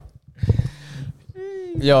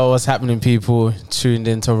Yo, what's happening, people? Tuned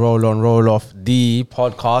in to Roll On, Roll Off, the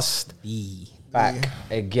podcast. Back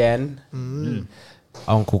again.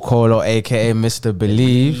 Uncle Colo, a.k.a. Mr.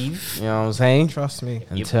 Believe. You know what I'm saying? Trust me.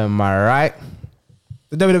 And to my right.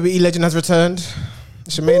 The WWE legend has returned.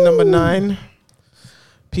 Shemaine number 9.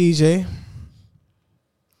 PJ.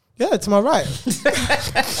 Yeah, to my right.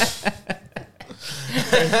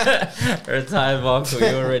 Retired Uncle,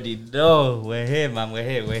 you already know. We're here, man. We're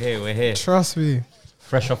here. Trust me.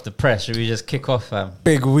 Fresh off the press. Should we just kick off, fam?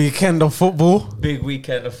 Big weekend of football. Big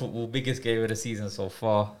weekend of football. Biggest game of the season so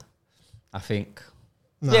far, I think.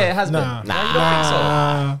 Nah, Yeah, it has nah, been. You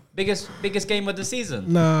don't think so? Biggest game of the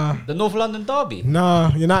season? Nah. The North London derby?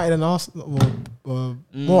 Nah. United and Arsenal.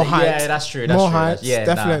 More hyped. Yeah, that's true. More hyped, Yeah,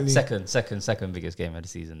 definitely. Second biggest game of the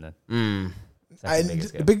season then. And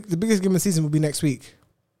Biggest game. the biggest game of the season will be next week.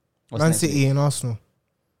 What's Man next City week? and Arsenal.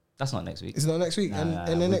 That's not next week. Is it not next week? Nah,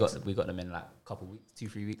 and then we got them in like a couple weeks,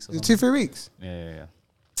 2-3 weeks or next something. 2-3 weeks. Yeah.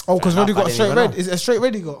 Oh, because Fair Roddy enough, got I a straight didn't red. even know. Is it a straight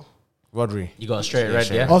red he got? Rodri. You got a straight red,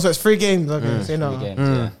 straight yeah? red. Oh, so it's 3 games. Okay, say 3 no. games,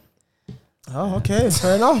 yeah. Oh, okay,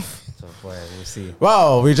 fair enough. So, boy, we'll see.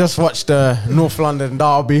 Well, we just watched the North London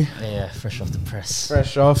derby. Yeah, fresh off the press.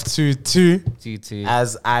 Fresh off 2-2. 2-2.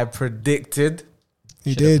 As I predicted.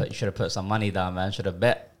 You did. You should have put some money down, man. Should have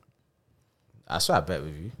bet. I swear I bet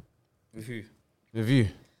with you. With who? With you.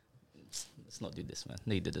 Let's not do this, man.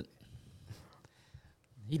 No, you didn't.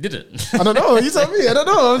 He didn't. I don't know. You tell me. I don't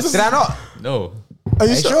know. I'm just, Did I not? No. are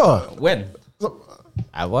you Are you sure? sure? When?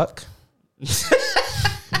 At work?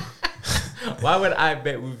 Why would I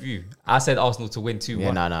bet with you? I said Arsenal to win 2-1.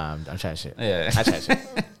 Yeah, no, I'm trying shit. Yeah. I trying shit.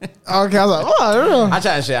 Okay, I was like, oh, I don't know. I'm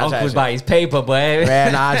trying shit. I'm trying Uncle's shit. by his paper, boy. Yeah,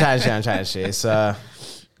 nah, I'm trying shit. It's but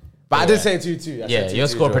I did say 2-2. I Yeah, said your 2-2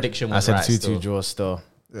 score draw. prediction I was said right 2-2 still. draw still.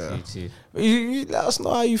 Yeah. 2-2. You let us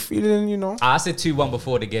know how you feeling, you know. I said 2-1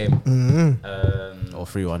 before the game. Or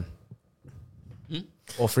 3-1.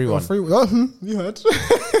 Or 3-1. You heard.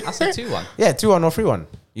 I said 2-1. Yeah, 2-1 or 3-1.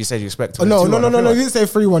 You said you expect to Oh, win no. 2-1 or He 3-1. didn't say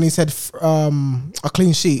 3-1. He said a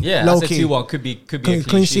clean sheet. Yeah, low I said key. 2-1. Could be a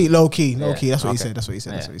Clean sheet, low key. Low Yeah. key. That's what he Okay. said. That's what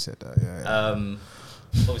he said. Yeah.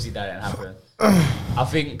 Obviously that didn't happen. I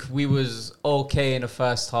think we was okay in the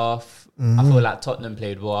first half. I feel like Tottenham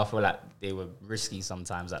played well. I feel like they were risky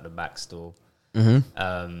sometimes at the back still.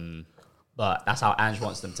 But that's how Ange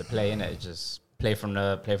wants them to play, innit? Just play from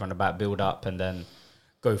the back, build up, and then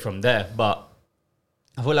go from there. But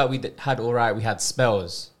I feel like we had all right. We had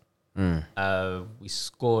spells. We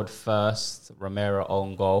scored first, Romero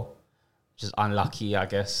own goal, which is unlucky, I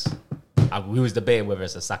guess. We was debating whether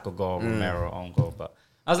it's a Saka goal or Romero own goal, but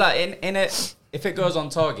I was like, in it, if it goes on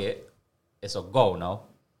target, it's a goal, no?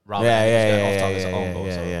 Rather than just going off target, it's an own goal.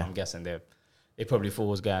 So I'm guessing they probably thought it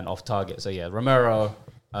was going off target. So yeah, Romero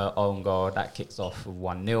own goal, that kicks off with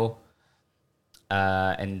 1-0.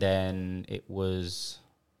 And then it was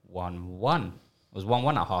 1-1. It was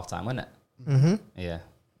 1-1 at halftime, wasn't it? Yeah.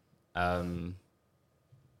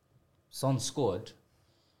 Son scored,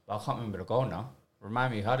 but I can't remember the goal now.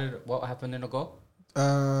 Remind me, what happened in the goal?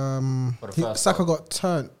 For the first Saka got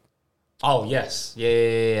turned. Oh, yes.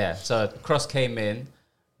 Yeah. So cross came in.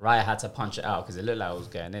 Raya had to punch it out because it looked like it was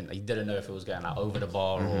going in. He didn't know if it was going like over the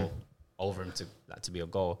bar or over him to be a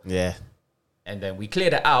goal. Yeah. And then we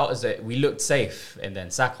cleared it out as we looked safe. And then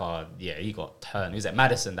Saka, he got turned. It was at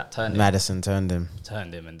Madison that turned him. Madison turned him.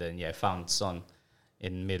 And then, found Son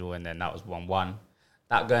in middle. And then that was 1-1.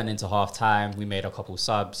 That going into half time, we made a couple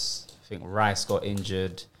subs. I think Rice got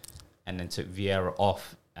injured and then took Vieira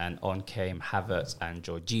off. And on came Havertz and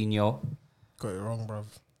Jorginho. Got it wrong, bruv.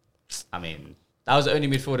 I mean, that was the only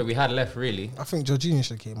midfielder we had left, really. I think Jorginho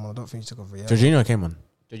should have came on. I don't think he took over yet. Jorginho came on.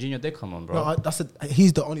 Jorginho did come on, bro. No,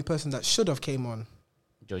 he's the only person that should have came on.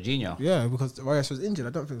 Jorginho. Yeah, because Reyes was injured. I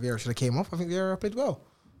don't think Vieira should have came off. I think Vieira played well.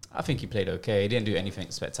 I think he played okay. He didn't do anything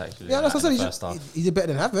spectacular. Yeah, that's what I in said. the first half. He did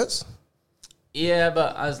better than Havertz. Yeah,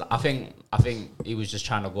 but I think he was just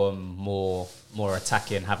trying to go more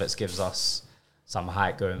attacking. Havertz gives us some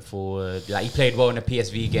height going forward. Like, he played well in the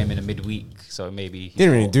PSV game in the midweek, so maybe he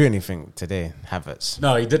Didn't really do anything today, Havertz.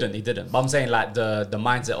 No, he didn't. But I'm saying like the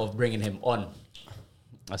mindset of bringing him on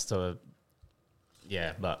as to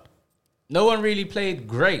but no one really played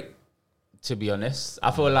great, to be honest.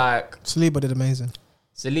 I feel like Saliba did amazing.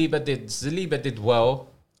 Saliba did well,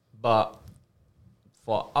 but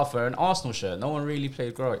for an Arsenal shirt, no one really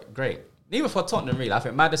played great. Neither for Tottenham, really. I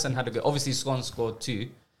think Maddison had a good... Obviously, Son scored 2.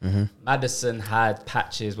 Maddison had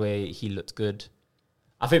patches where he looked good.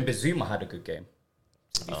 I think Bazuma had a good game,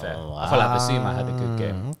 to be fair. I feel like Bazuma had a good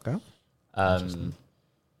game. Okay.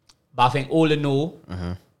 But I think all in all,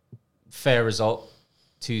 fair result,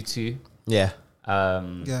 2-2. Yeah.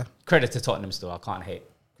 Credit to Tottenham still. I can't hate.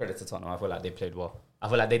 Credit to Tottenham. I feel like they played well. I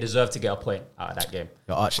feel like they deserve to get a point out of that game.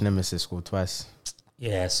 Your arch nemesis scored twice.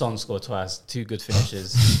 Yeah, Son scored twice. 2 good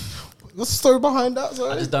finishes. What's the story behind that?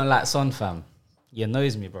 Sorry? I just don't like Son, fam. He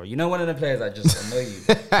annoys me, bro. You know one of the players that just annoy you?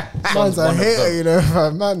 Man's a hater, you know,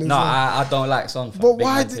 fam. Man, No, I don't like Son, fam. but Big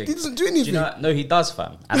why? man He thing. doesn't do anything. Do you know? No, he does,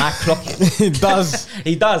 fam. And I clock it. He does.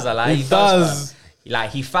 He does. I like. He He does. does. Fam. Like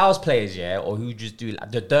he fouls players, yeah, or who just do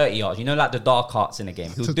like the dirty arts. You know, like the dark arts in the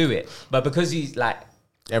game. He'll do it, but because he's like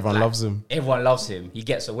Everyone loves him. Everyone loves him. He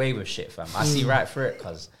gets away with shit, fam. I see right through it,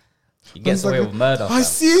 cause he gets away with murder. I fam.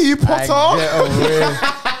 see you, Potter.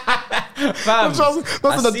 Fam, That's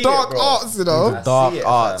I the see dark it, bro. arts, you know. I Dark see it,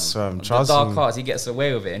 arts, fam. fam. The Trust dark me. arts, he gets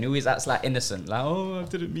away with it, and he always acts like innocent, like, oh, I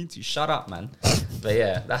didn't mean to. Shut up, man. But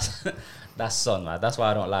yeah, that's Son, man. That's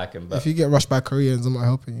why I don't like him. But If you get rushed by Koreans, I'm not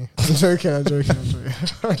helping you. I'm joking. I'm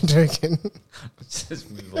joking. just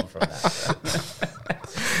move on from that.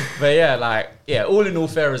 But yeah, all in all,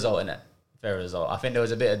 fair result, innit? Fair result. I think there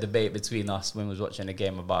was a bit of debate between us when we was watching the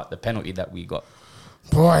game about the penalty that we got.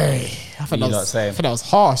 Boy, I thought You lot saying? that was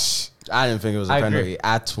harsh. I didn't think it was a I penalty agree.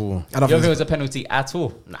 at all. I You don't don't think think it was a penalty at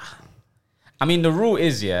all? Nah. I mean, the rule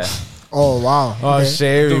is, yeah. Oh wow. Oh Okay.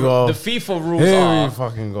 shit, here we go. The FIFA rules Here are we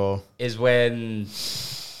fucking go. is when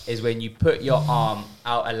you put your arm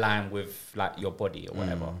out of line with like your body or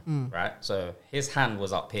whatever, right? So his hand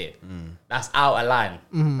was up here. That's out of line,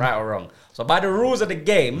 right or wrong. So by the rules of the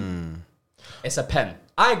game, it's a pen.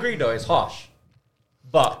 I agree though, it's harsh,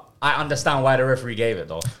 but I understand why the referee gave it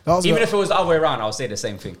though. Even if it was the other way around, I'll say the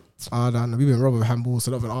same thing. No, we've been robbed with handballs,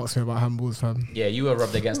 so don't even ask me about handballs, fam. Yeah, you were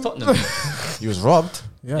rubbed against Tottenham. You was robbed.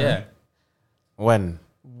 Yeah. When?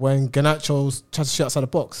 When Garnacho tried to shoot outside the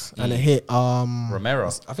box and it hit Romero.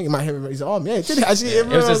 I think it might hit his arm. Yeah, it did actually. It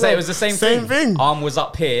was the same thing. Arm was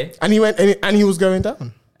up here. And he went and he was going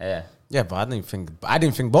down. Yeah. Yeah, but I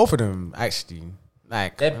didn't think both of them actually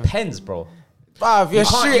like. They're pens, bro. Bruv, you're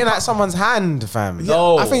can't- shooting you at can't- someone's hand, fam.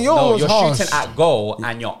 No, I think yours you're harsh. shooting at goal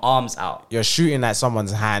and your arm's out. You're shooting at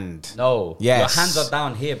someone's hand. No, Yes. your hands are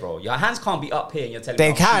down here, bro. Your hands can't be up here. And you're telling me They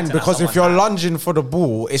I'm can, shooting at because if someone's you're hand. lunging for the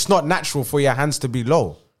ball, it's not natural for your hands to be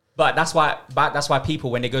low. But that's why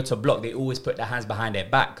people, when they go to block, they always put their hands behind their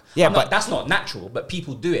back. Yeah, I'm not- but- that's not natural. But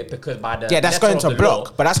people do it because by the Yeah, that's letter going of to the block.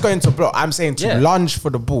 law- But that's going to block. I'm saying to Yeah. lunge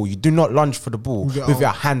for the ball. You do not lunge for the ball With your with arm.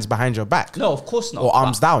 your hands behind your back. No, of course not. Or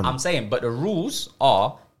arms But down. I'm saying, but the rules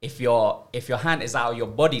are if your hand is out of your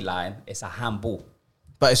body line, it's a handball.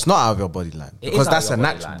 But it's not out of your body line. It is Because out that's of a your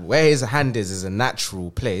body natural. line. Where his hand is a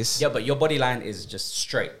natural place. Yeah, but your body line is just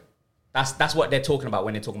straight. That's what they're talking about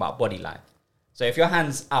when they're talking about body line. So if your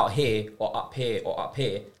hand's out here or up here or up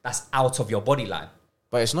here, that's out of your body line.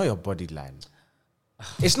 But it's not your body line.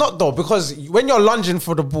 It's not though, because when you're lunging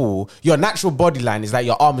for the ball, your natural body line is that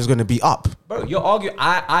your arm is going to be up. Bro, you're arguing.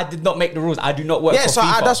 I did not make the rules. I do not work Yeah, for so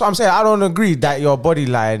FIFA. that's what I'm saying. I don't agree that your body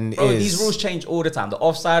line Bro, is. these rules change all the time. The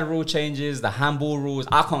offside rule changes. The handball rules.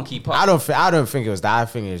 I can't keep up. I don't think it was that. I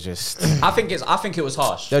think it's just. I think it was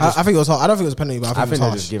harsh. They're just I think it was hard. I don't think it was a penalty, but I think, I it was think they're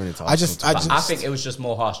harsh. just giving it to I just, Arsenal I think it was just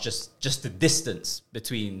more harsh. Just the distance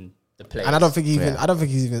between the players. and I don't think he even. Yeah. I don't think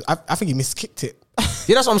he's even. I think he miskicked it.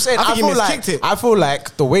 Yeah, that's what I'm saying. I think he feel miskicked it. I feel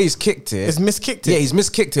like the way he's kicked it. It's miskicked it. Yeah, he's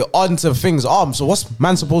miskicked it onto Thing's arm. So what's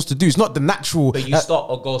man supposed to do? It's not the natural. But you stop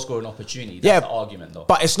a goal scoring opportunity. That's Yeah, the argument, though.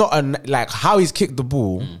 But it's not like how he's kicked the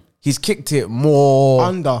ball. He's kicked it more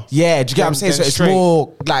Under. Yeah, do you get what I'm saying? Then So it's straight.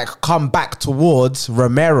 more like come back towards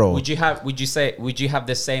Romero. Would you have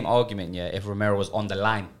the same argument? Yeah, if Romero was on the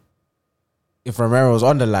line, If Romero was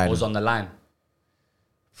on the line, was on the line,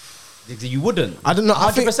 you wouldn't. I don't know.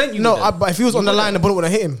 I think 100% you no. wouldn't. But if he was You on the line, the wouldn't. ball would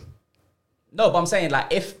have hit him. No, but I'm saying like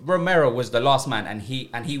if Romero was the last man and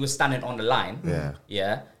he was standing on the line,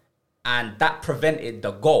 yeah, and that prevented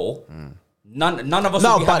the goal. None of us.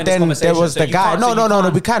 no, would be but having this then conversation, there was so the you guy. can't- No, so no, you no, no.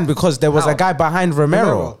 can't- We can because there was How? a guy behind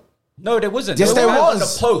Romero. No, there wasn't. Yes, there there was.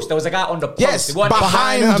 was. On the post. There was a guy on the post. Yes, It weren't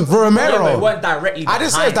behind Yeah, Romero. but it weren't directly. I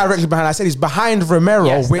didn't say it's behind. directly behind. I said he's behind Romero,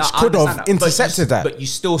 Yes, which no, I could understand have that. But you- intercepted that. But you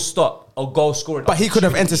still stop a goal scoring. But he could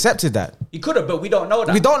have opportunity. intercepted that. He could have, but we don't know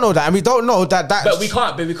that. We don't know that, and we don't know that. But we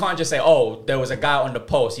can't just say, oh, there was a guy on the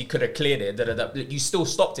post. He could have cleared it. Da, da, da. You still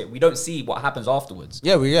stopped it. We don't see what happens afterwards.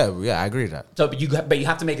 Yeah, I agree with that. So, but you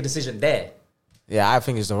have to make a decision there. Yeah, I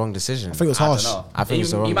think it's the wrong decision. I think it was I harsh. don't know. I think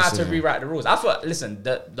it's the wrong you might have to decision. rewrite the rules. I thought, listen,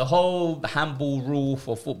 the whole handball rule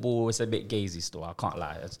for football is a bit gazy still. I can't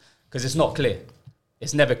lie, because it's not clear.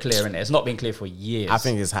 It's never clear in it. It's not been clear for years. I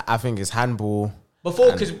think it's handball.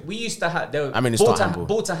 Before, because we used to have. I mean, it's not handball.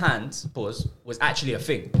 Ball to hand was actually a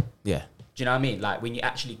thing. Yeah. Do you know what I mean? Like when you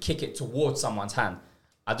actually kick it towards someone's hand.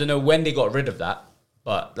 I don't know when they got rid of that,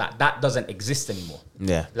 But like that doesn't exist anymore.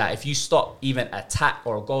 Yeah. Like if you stop even attack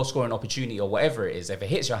or a goal scoring opportunity or whatever it is, if it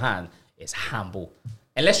hits your hand, it's handball.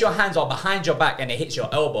 Unless your hands are behind your back and it hits your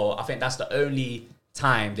elbow, I think that's the only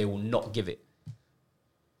time they will not give it.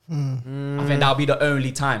 I think that'll be the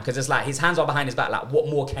only time, because it's like his hands are behind his back. Like, what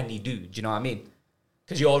more can he do? Do you know what I mean?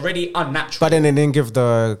 Because you're already unnatural. But then they didn't give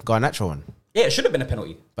the Garnacho one. Yeah, it should have been a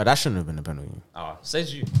penalty. But that shouldn't have been a penalty. Oh,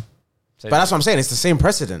 says you. But that's what I'm saying. It's the same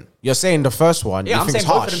precedent. You're saying the first one. Yeah, you I'm think saying it's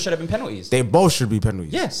both harsh. of them should have been penalties. They both should be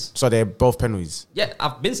penalties. Yes. So they're both penalties. Yeah,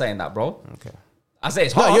 I've been saying that, bro. Okay. I say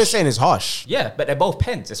it's harsh. No, you're saying it's harsh. Yeah, but they're both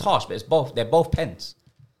pens. It's harsh, but they're both pens.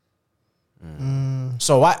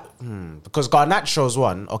 So what? Because Garnacho's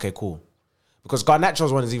one. Okay, cool. Because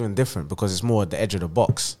Garnacho's one is even different because it's more at the edge of the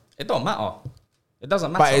box. It don't matter. It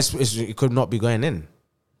doesn't matter. But it could not be going in.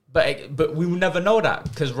 But we will never know that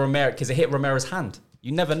because it hit Romero's hand.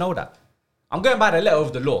 You never know that. I'm going by the letter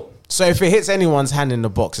of the law. So if it hits anyone's hand in the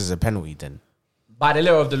box, it's a penalty then? By the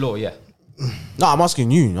letter of the law, yeah. No, I'm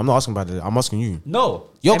asking you. I'm not asking about I'm asking you. No.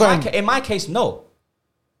 You're in my case, no.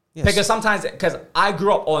 Yes. Because I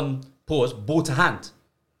grew up on ball to hand.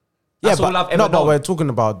 Yeah, That's all I've ever known. but we're talking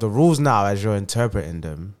about the rules now as you're interpreting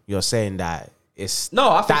them. You're saying that it's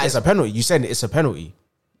I think that is a penalty. You said it's a penalty.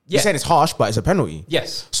 Yeah. You said it's harsh, but it's a penalty.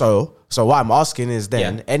 Yes. So what I'm asking is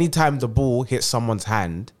then, Yeah. anytime the ball hits someone's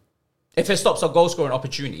hand, if it stops a goal scoring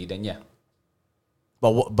opportunity, then yeah.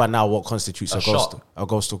 but now what constitutes a shot.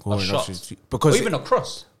 goal scoring shot. opportunity? Because Or even a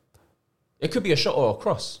cross. It could be a shot or a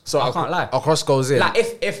cross. So I can't lie. A cross goes in. Like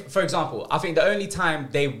if for example, I think the only time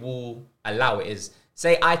they will allow it is,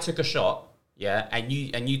 say I took a shot, yeah, and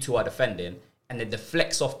you two are defending, and it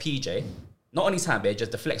deflects off PJ, not on his hand, but it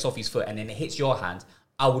just deflects off his foot, and then it hits your hand.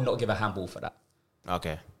 I will not give a handball for that.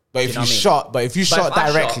 Okay. But if know you what I mean? shot, but if you shot if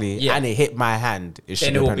I directly shot, yeah. and it hit my hand, it should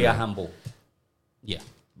Then be it will penalty. be a handball. Yeah,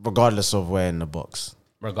 Regardless of where in the box.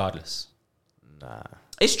 regardless. Nah.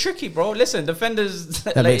 It's tricky, bro. Listen, defenders,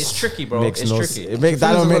 it's tricky, bro. It's tricky. That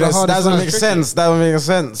don't make Tricky. sense. That don't make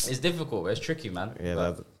sense. It's difficult. It's tricky, man. Yeah,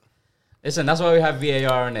 But listen, that's why we have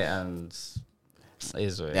VAR in it, and it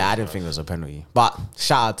is what it I is, didn't bro. think it was a penalty. But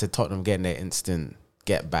shout out to Tottenham getting their instant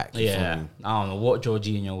get back. you feel Yeah, me? I don't know what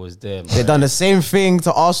Jorginho was there. They done the same thing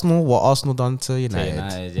to Arsenal. What Arsenal done to United?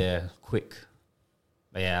 United, yeah, quick.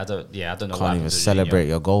 But I don't know. what Can't happened even to celebrate Jorginho.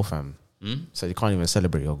 your goal, fam. Hmm? So you can't even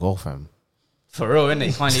celebrate your goal, fam. For real, innit?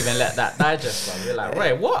 You can't even let that digest, bro. You're like,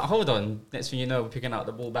 right, what? Hold on. Next thing you know, we're picking out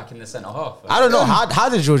the ball back in the centre half. I don't know how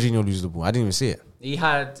did Jorginho lose the ball? I didn't even see it.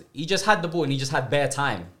 He just had the ball and he just had bare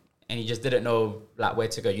time, and he just didn't know like where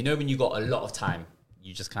to go. You know, when you got a lot of time,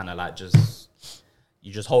 you just kind of like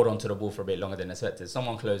you just hold on to the ball for a bit longer than expected.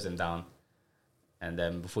 Someone closed him down, and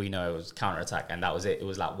then before you know it was counter attack, and that was it. It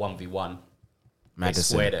was like 1v1. They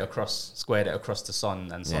squared it across to Son,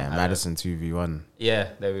 and Son Yeah, had Madison 2v1. Yeah,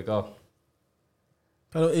 there we go.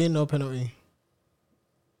 Penalty, no penalty.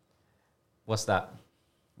 What's that?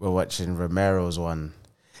 We're watching Romero's one.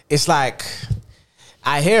 It's like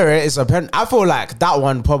I hear it. It's a pen. I feel like that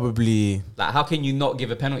one probably. Like, how can you not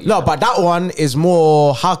give a penalty? No, but that one is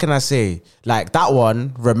more. How can I say? Like that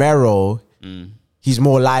one, Romero. He's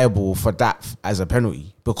more liable for that as a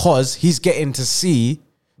penalty because he's getting to see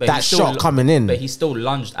But that he still shot coming in. But he still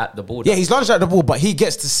lunged at the ball. Yeah, he's lunged at the ball, but he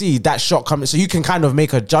gets to see that shot coming, so you can kind of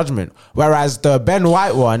make a judgment. Whereas the Ben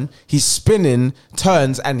White one, he's spinning,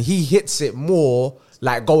 turns, and he hits it more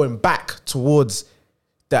like going back towards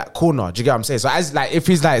that corner. Do you get what I'm saying? So as like if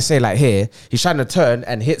he's like say like here, he's trying to turn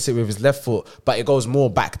and hits it with his left foot, but it goes more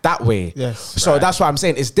back that way. Yes. So that's why I'm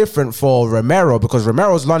saying it's different for Romero because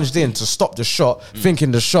Romero's lunged in to stop the shot,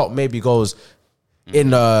 thinking the shot maybe goes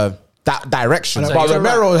in that direction. So But to the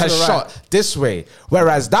Romero right, has to the shot this way.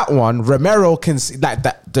 Whereas that one, Romero can see like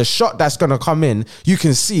that the shot that's gonna come in, you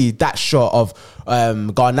can see that shot of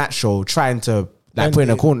Garnacho trying to like put in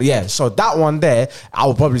a corner. Yeah. So that one there, I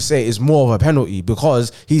would probably say is more of a penalty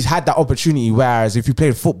because he's had that opportunity. Whereas if you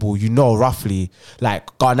played football, you know roughly like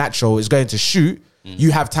Garnacho is going to shoot,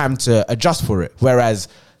 you have time to adjust for it. Whereas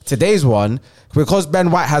today's one, because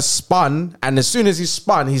Ben White has spun, and as soon as he's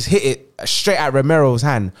spun, he's hit it straight at Romero's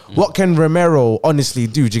hand. What can Romero honestly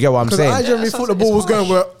do? Do you get what I'm Because saying? I generally thought the ball was going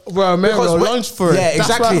where Romero Because lunged for it. Yeah, That's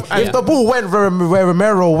exactly. why- If the ball went where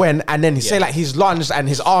Romero went, and then he say like he's lunged and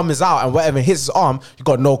his arm is out and whatever hits his arm, you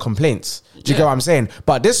got no complaints. Do you get what I'm saying?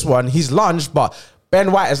 But this one, he's lunged, but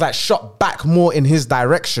Ben White has like shot back more in his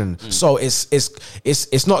direction. So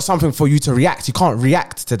it's not something for you to react. You can't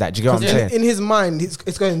react to that. Do you get what I'm saying? In his mind,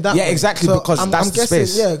 it's going that way. Yeah, exactly, because that's the guessing,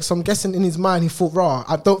 space. Yeah, so I'm guessing in his mind, he thought, raw,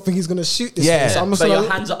 I don't think he's going to shoot this. Yeah. Thing. So I'm But your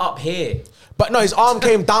hands are up here. But no, his arm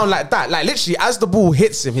came down like that. Like literally, as the ball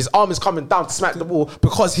hits him, his arm is coming down to smack the ball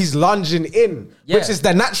because he's lunging in, which is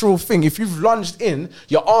the natural thing. If you've lunged in,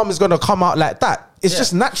 your arm is going to come out like that. It's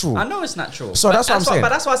just natural. I know it's natural. So that's what I'm saying. But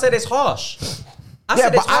that's why I said it's harsh.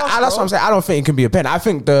 That's what I'm saying. I don't think it can be a pen. I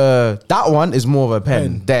think that one is more of a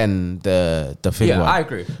pen than the thing one. Yeah, I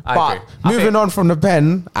agree. But moving on from the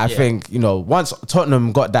pen, I think, once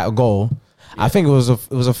Tottenham got that goal, I think it was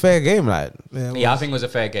a fair game. Like, I think it was a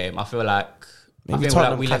fair game. I feel like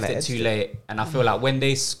we left it too late, and I feel like when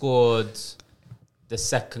they scored the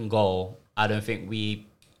second goal, I don't think we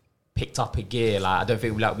picked up a gear. Like, I don't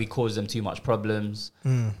think we caused them too much problems.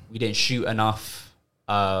 We didn't shoot enough.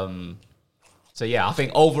 So yeah, I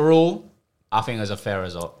think overall, I think it was a fair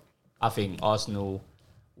result. I think Arsenal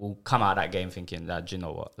will come out of that game thinking that, do you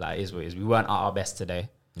know what, like, it is what it is. We weren't at our best today.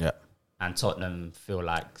 Yeah. And Tottenham feel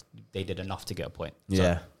like they did enough to get a point. So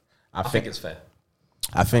yeah. I think it's fair.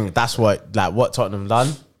 I think that's what Tottenham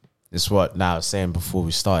done is what now I was saying before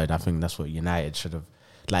we started. I think that's what United should have,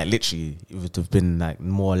 like, literally, it would have been like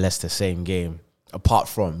more or less the same game, apart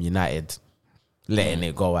from United letting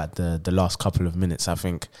it go at the last couple of minutes. I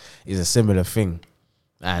think is a similar thing,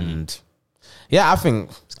 and I think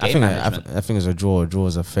it's a draw. A draw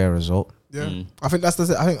is a fair result. Yeah, I think that's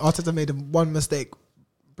the. I think Arteta made one mistake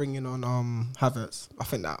bringing on Havertz.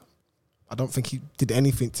 I don't think he did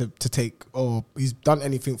anything to take, or he's done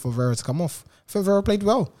anything for Vieira to come off. I think Vieira played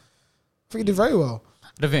well. I think he did very well. I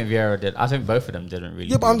don't think Vieira did. I think both of them didn't really.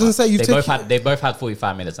 Yeah, but I'm just saying they both had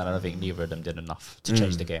 45 minutes, and I don't think neither of them did enough to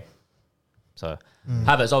change the game. So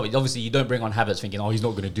Havertz, obviously, you don't bring on Havertz thinking, he's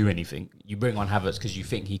not going to do anything. You bring on Havertz because you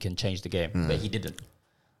think he can change the game, but he didn't.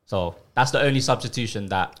 So that's the only substitution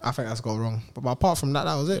that I think that's got wrong. But apart from that,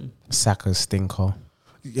 that was it. Saka's stinker.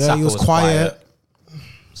 Yeah, Saka he was quiet.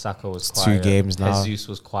 Saka was quiet. 2 games now. Jesus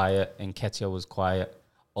was quiet. Nketiah was quiet.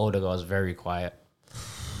 Odegaard was very quiet.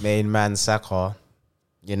 Main man Saka.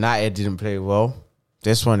 United didn't play well.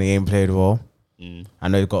 This one, he ain't played well. I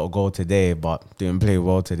know he got a goal today, but didn't play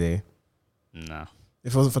well today. No.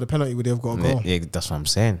 If it wasn't for the penalty, would they have got a goal? Yeah, that's what I'm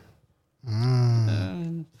saying.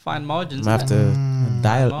 Fine margins. I have to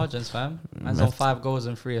dial margins, fam. Man's on 5 goals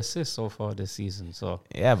and 3 assists so far this season. So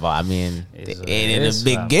yeah, but I mean, it ain't in the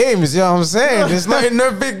big games. You know what I'm saying? It's not in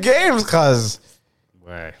the big games, cuz.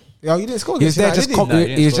 Right. Yo, you didn't score. He's there United,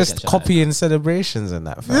 just he's just copying celebrations and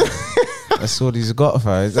that. Fam. That's all he's got,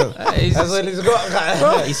 fam. That's all he's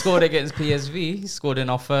got. He scored against PSV. He scored in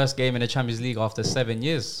our first game in the Champions League after 7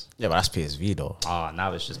 years. Yeah, but that's PSV though.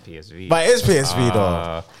 Now it's just PSV. But it is PSV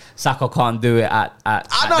though. Saka can't do it at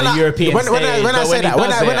the European stage. When I say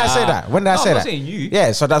that, saying you.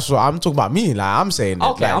 Yeah, so that's what I'm talking about. Me, like I'm saying.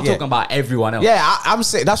 Okay, like, I'm talking about everyone else. Yeah, I'm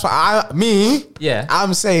saying that's what Yeah,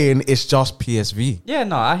 I'm saying it's just PSV. Yeah,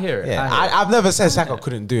 no, I hear it. Yeah, I've never said Saka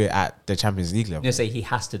couldn't do it at the Champions League level. You say he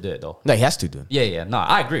has to do it though. No, he has to do it. Yeah, no,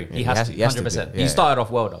 I agree. He has to, 100%. He started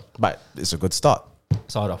off well though. But it's a good start.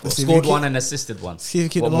 Started off well. Scored one and assisted one. See if he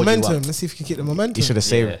can keep the momentum. Let's see if he can keep the momentum. He should have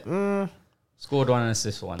saved. Scored one and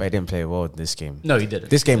assisted one. But he didn't play well this game. No, he didn't.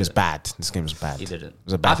 This game is bad. This game is bad. He didn't. It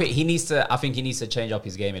was a bad. I think he needs to change up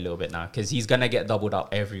his game a little bit now because he's gonna get doubled up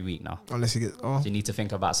every week now. Unless he gets. So you need to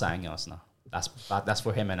think about something else now. That's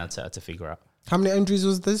for him and Arteta to figure out. How many injuries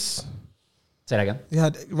was this? Say that again. He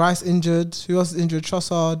had Rice injured. Who else is injured?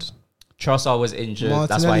 Trossard. Trossard was injured.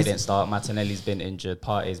 That's why he didn't start. Martinelli's been injured.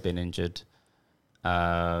 Partey's been injured.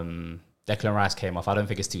 Declan Rice came off. I don't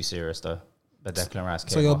think it's too serious though. But Declan Rice came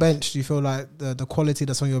off. So your bench, do you feel like the quality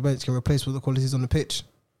that's on your bench can replace what the qualities on the pitch?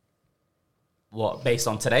 What, based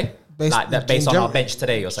on today? Based on our bench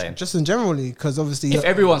today, you're saying? Just in generally, because obviously... If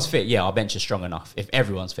everyone's fit, yeah, our bench is strong enough. If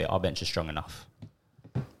everyone's fit, our bench is strong enough.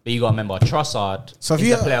 But you got to remember, Trossard is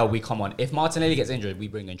the player we come on. If Martinelli gets injured, we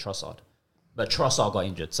bring in Trossard. But Trossard got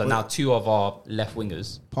injured. So now 2 of our left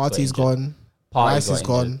wingers... Partey's gone. Rice is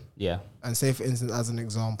gone. Yeah. And say, for instance, as an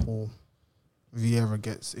example, Vieira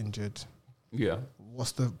gets injured. Yeah.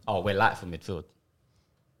 What's the... we're light for midfield.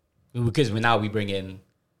 Because we bring in...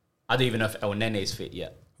 I don't even know if El Nene's fit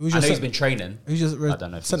yet. I know he's been training. Who's just I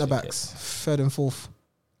don't know if centre-backs, 3rd and 4th?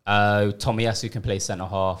 Tomiyasu can play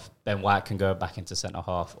centre-half. Ben White can go back into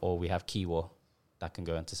centre-half. Or we have Kiwa that can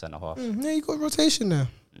go into centre-half. Yeah, you got rotation there.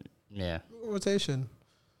 Yeah. Rotation.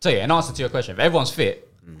 So yeah, in answer to your question, if everyone's fit,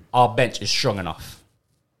 our bench is strong enough.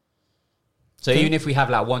 So even if we have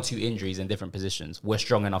like 1-2 injuries in different positions, we're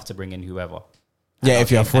strong enough to bring in whoever. Yeah,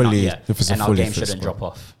 if you're fully, if it's a fully, our game shouldn't drop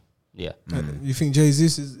off. Yeah. You think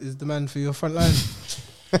Jesus is the man for your front line?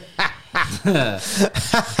 Well,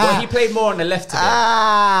 he played more on the left today.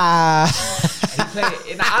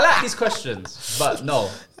 I like these questions, but no,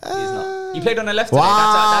 he's not. He played on the left today.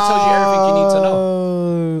 That tells you everything you need to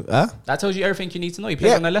know. That tells you everything you need to know. He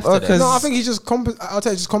played on the left today. No, I think he's just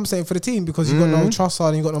just compensating for the team because you got no Trossard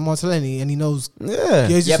and you got no Martinelli, and he knows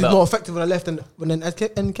Jesus is more effective on the left than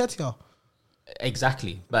Nketiah.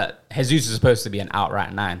 Exactly, but Jesus is supposed to be an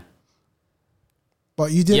outright 9.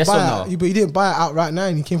 But you didn't buy it. But you didn't buy it outright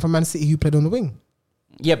 9. He came from Man City, who played on the wing.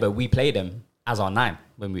 Yeah, but we played him as our 9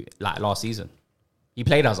 when we last season. He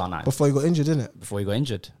played as our 9 before he got injured, didn't it? Before he got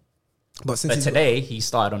injured. But today he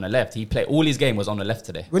started on the left. He played all his game was on the left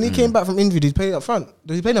today. When he came back from injury, did he play up front?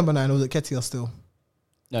 Did he play number 9 or was it Nketiah still?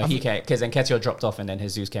 No, he can't because then Nketiah dropped off and then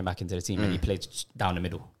Jesus came back into the team and he played down the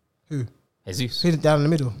middle. Who? Jesus played down in the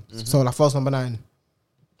middle. So like false number 9.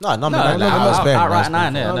 No, number 9. Outright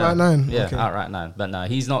 9. Yeah, outright 9. Yeah, okay. outright 9. But no,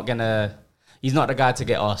 he's not the guy to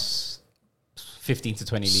get us 15 to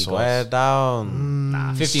 20 league goals. Swear down.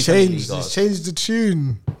 Nah, 15 to 20 league goals. Change the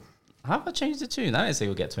tune. How have I changed the tune? I didn't say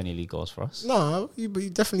we'll get 20 league goals for us. No, but you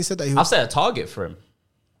definitely said that. I've set a target for him.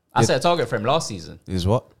 I set a target for him last season. Is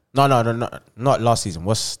what? No, not last season.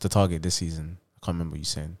 What's the target this season? I can't remember what you're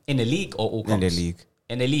saying. In the league or all comps? In the league.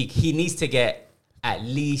 In the league, he needs to get at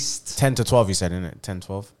least 10 to 12, you said, isn't it? 10,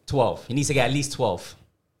 12? 12. He needs to get at least 12.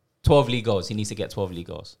 12 league goals. He needs to get 12 league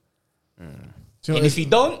goals. And if he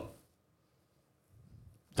don't,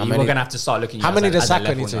 we're going to have to start looking at how many does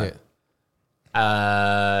Saka need to hit?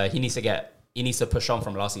 He needs to push on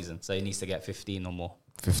from last season. So he needs to get 15 or more.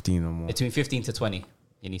 15 or more. Between 15 to 20,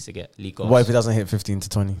 he needs to get league goals. What if he doesn't hit 15 to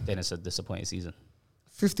 20? Then it's a disappointing season.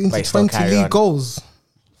 15 to 20 league goals.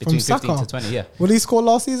 Between from 15 Saka. to 20, yeah. What did he score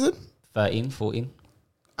last season? 13, 14.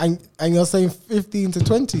 And you're saying 15 to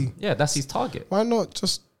 20? Yeah, that's his target. Why not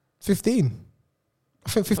just 15? I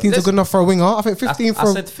think 15 is good enough for a winger. I think 15 I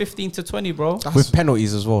said 15 to 20, bro. With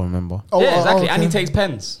penalties as well, remember? Yeah, exactly. Okay. And he takes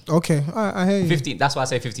pens. Okay, I hear you. 15. That's why I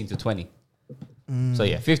say 15 to 20. So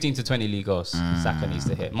yeah, 15 to 20 league goals. Saka needs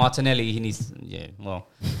to hit. Martinelli, he needs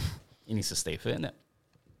to stay fit, innit?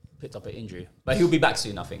 Picked up an injury, but he'll be back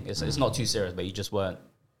soon. I think it's not too serious, but you just weren't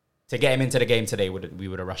to get him into the game today. We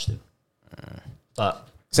would have rushed him. But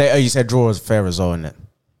you said draw was fair result, innit?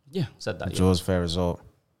 Yeah, said that. Draw was fair result.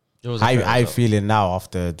 How you feeling now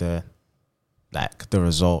after the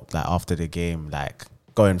result, like after the game, like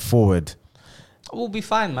going forward? We'll be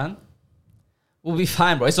fine, man. We'll be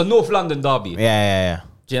fine, bro. It's a North London derby. Yeah.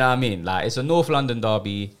 Do you know what I mean? Like, it's a North London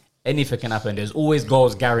derby. Anything can happen. There's always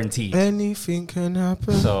goals guaranteed. Anything can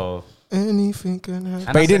happen. So anything can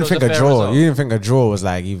happen. But you didn't think a draw. Result. You didn't think a draw was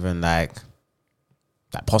like even like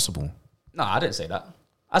possible. No, I didn't say that.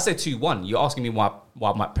 I said 2-1. You're asking me what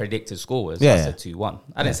my predicted score was. Yeah. I said 2-1.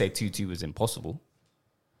 I didn't say 2-2 was impossible.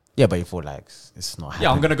 Yeah, but you thought like it's not happening.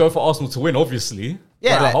 Yeah, I'm gonna go for Arsenal to win, obviously.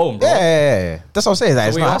 Yeah, like, at home, bro. Yeah. That's what I'm saying. Like,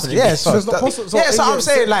 it's not happening. Yeah, so it's not possible. So I'm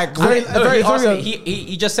saying like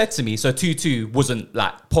he just said to me, so 2-2 wasn't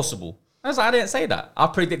like possible. I was like, I didn't say that. I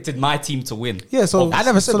predicted my team to win. Yeah, so obviously. I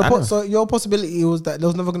never said that. So your possibility was that there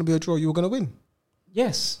was never going to be a draw. You were going to win.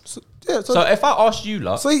 Yes. So if I asked you,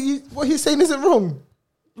 lot, what he's saying isn't wrong.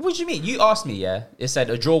 What do you mean? You asked me, yeah. It said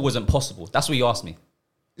a draw wasn't possible. That's what you asked me.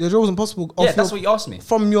 The draw wasn't possible. Yeah, that's what you asked me.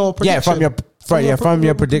 From your prediction. From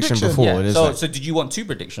your prediction before. Yeah. So did you want 2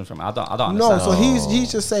 predictions from me? I don't understand. No, so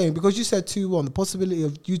he's just saying because you said 2-1, the possibility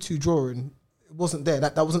of you two drawing wasn't there.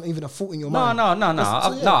 That wasn't even a thought in your mind. No.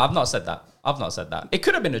 I've not said that. I've not said that. It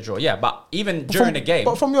could have been a draw, yeah, but even during the game.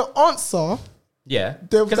 But from your answer. Yeah,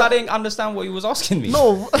 because I didn't understand what he was asking me.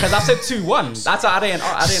 No, because I said 2-1. That's what I didn't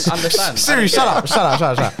understand. Siri, shut up.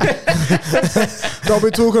 Don't be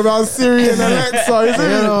talking about Siri and Alexa. You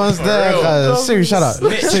know what's there? Siri, shut up.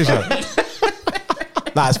 Siri, shut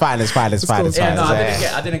up. Nah, it's fine. Yeah, no,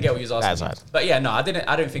 I didn't get what he was asking. That's fine. But yeah, no, I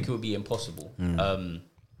didn't think it would be impossible.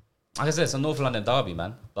 Like I said, it's a North London derby,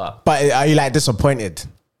 man. But are you like disappointed?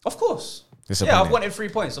 Of course. Yeah, I've wanted 3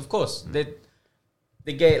 points. Of course.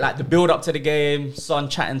 The game, like the build up to the game, Son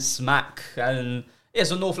chatting smack, and yeah,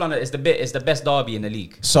 so North London is the best derby in the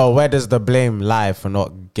league. So where does the blame lie for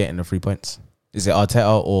not getting the 3 points? Is it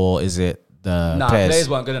Arteta or is it the players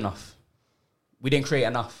weren't good enough. We didn't create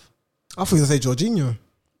enough. I thought you were going to say Jorginho.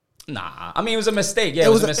 Nah, I mean it was a mistake. Yeah, it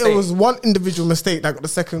was a mistake. It was one individual mistake that got the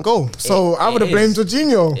second goal. So I would have blamed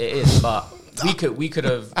Jorginho. It is, but we could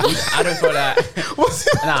have. I don't feel that.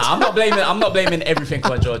 I'm not blaming everything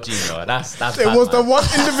on Jorginho. That's. It was the one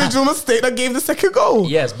individual mistake that gave the second goal.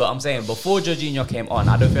 Yes, but I'm saying before Jorginho came on,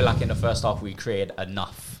 I don't feel like in the first half we created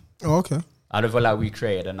enough. Oh, okay. I don't feel like we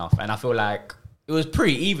created enough, and I feel like it was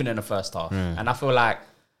pretty even in the first half, and I feel like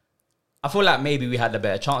I feel like maybe we had the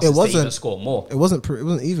better chances It to wasn't. even score more. It wasn't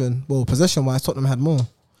even. Well, possession wise, Tottenham had more.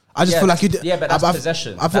 I just feel like you did. Yeah, but that's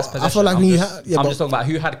possession. That's possession. I feel like I'm when just, you had. I'm just talking about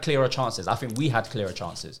who had clearer chances. I think we had clearer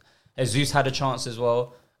chances. Jesus had a chance as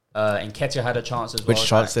well. Nketiah had a chance as well. Which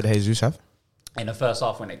chance did Jesus have? In the first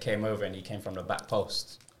half when it came over and he came from the back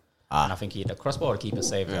post. And I think he had a crossbar or keeper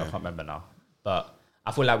save it. I can't remember now. But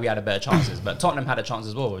I feel like we had a better chances. But Tottenham had a chance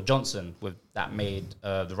as well with Johnson that made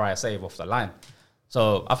the Raya save off the line.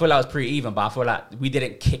 So I feel like it was pretty even, but I feel like we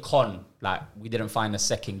didn't kick on. Like we didn't find a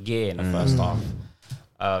second gear in the first half.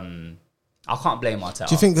 I can't blame Arteta.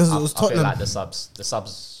 Do you think because it was Tottenham? I feel like the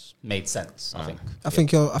subs made sense. I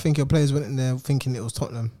think your players went in there thinking it was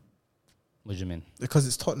Tottenham. What do you mean? Because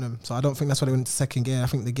it's Tottenham, so I don't think that's why they went into second gear. I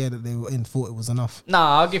think the gear that they were in thought it was enough.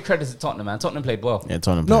 Nah, I'll give credit to Tottenham, man. Tottenham played well. Yeah,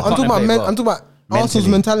 Tottenham. No, I'm Tottenham talking about Arsenal's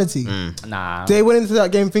mentality. Nah, They went into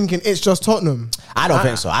that game thinking it's just Tottenham. I don't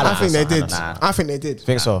think so. I think they did. Nah. I think they did.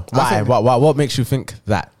 Think so? Why? What makes you think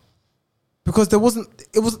that? Because there wasn't.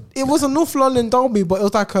 It was a North London derby, but it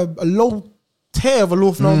was like a low tier of a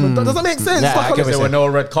North London. Does that make sense? Yeah, I get what there you're were saying. no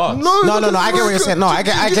red cards. No, I get what you're saying. No, I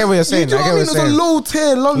get what you're saying. You know I get what what I you're mean? It was saying. a low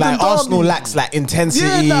tier London Like derby. Arsenal lacks like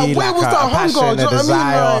intensity, Yeah, like, where like was a that passion, hunger? a Do you know what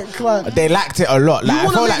I mean? desire. Like, They lacked it a lot. Like I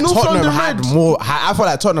wanna feel make like North Tottenham London had red. more. I feel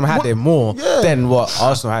like Tottenham had it more than what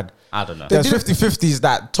Arsenal had. I don't know. There's 50-50s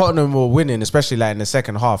that Tottenham were winning, especially like in the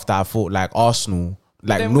second half. That I thought like Arsenal,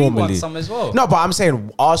 like Then we won normally. some as well. No, but I'm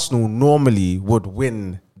saying Arsenal normally would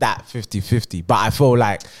win that 50-50. But I feel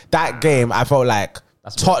like that game, I felt like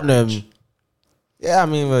Tottenham. Yeah, I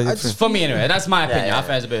mean, For me anyway, that's my opinion. yeah. I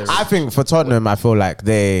think it's a bit. I think for Tottenham, I feel like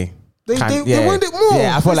they wanted it more.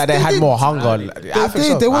 Yeah, I feel like they had more hunger. I think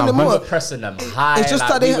so. They wanted I remember more. pressing them high. It's just like,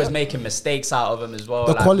 that they we ha- was making mistakes out of them as well.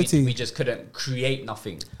 The like, quality. we just couldn't create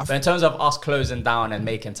nothing. But in terms of us closing down and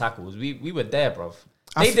making tackles, we were there, bro.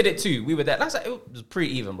 They did it too. We were there. It was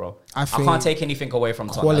pretty even, bro. I can't take anything away from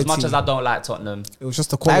Tottenham. As much as I don't like Tottenham, It was just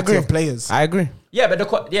the quality of players. I agree. yeah, but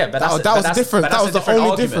That was different. That was the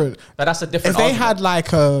only different. But that's a different. If they argument. had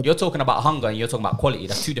like a, You're talking about hunger and you're talking about quality.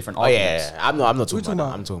 That's two different Oh arguments. yeah, I'm not talking talking about.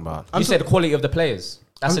 about? I'm talking about. You said the quality of the players.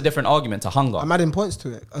 That's a different argument to hunger. I'm adding points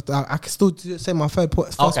to it. I can still say my first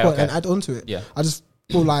point Okay. and add on to it. Yeah. I just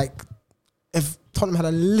feel like if Tottenham had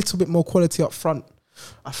a little bit more quality up front,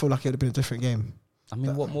 I feel like it would have been a different game. I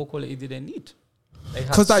mean, what more quality did they need? They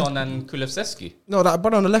had 'Cause Son and Kulusevski. No, that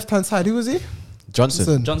brother on the left hand side, who was he?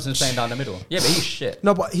 Johnson. Johnson's playing down the middle. Yeah, but he's shit.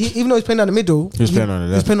 No, but even though he's playing down the middle, He was playing on the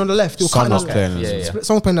He was left. playing on the left. He was Son cutting was on- playing. Yeah, yeah.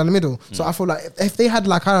 Someone's playing down the middle. So I feel like if they had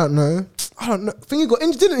like I don't know. I think he got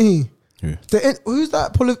injured, didn't he? Who? Who's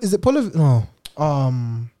that? Is it Poliv? No.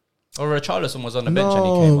 Or Richarlison was on the bench and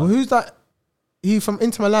he came No. on. Who's that? He from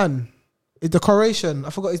Inter Milan. The Croatian. I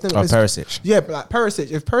forgot his name. Oh, Perisic. Yeah, but like Perisic.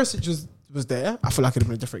 If Perisic was there, I feel like it'd have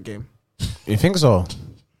been a different game. You think so?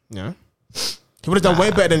 Yeah. He would have done way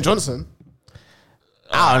better than Johnson.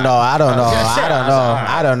 I don't know.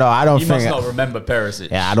 I don't You think. must not remember Perisic.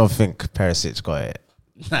 Yeah, I don't think Perisic got it.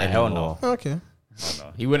 Nah, hell no. Okay. No.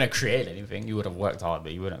 He wouldn't have created anything. He would have worked hard,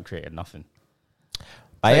 but he wouldn't have created nothing.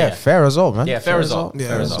 But yeah, yeah. fair result, man. Yeah, fair result. Yeah,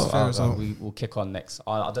 Fair it's result. a fair result. We'll kick on next.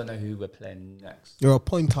 I don't know who we're playing next. You're a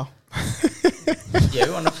pointer. Yeah,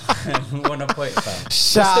 we want to point, fam.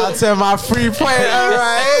 Shout out to my 3 point. All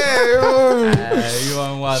right. You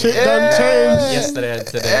won one. Shit done changed. Yesterday and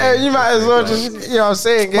today. Yeah, you might as well just, you know what I'm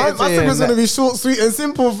saying? My segment's gonna be short, sweet, and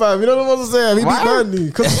simple, fam. You know what I'm saying? We beat Why? Burnley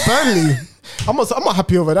because it's Burnley. I'm not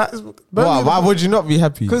happy over that. Why would you not be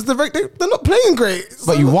happy? Because they're not playing great.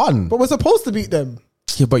 But you won. But we're supposed to beat them.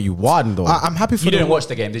 Yeah, but you won though. I'm happy for You them. didn't watch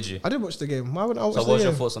the game, did you? I did watch the game. Why would I watch So the what was game?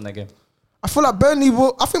 your thoughts on the game? I feel like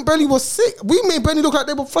I think Burnley was sick. We made Burnley look like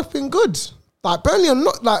they were flipping good. Like Burnley are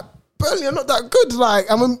not that good. Like,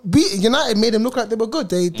 and when United made them look like they were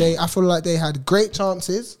good. I feel like they had great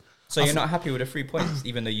chances. So you're not happy with the 3 points,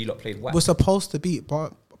 even though you lot played well? We're supposed to beat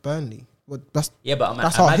Burnley. Yeah, but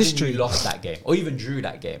that's our imagine history. you lost that game, or even drew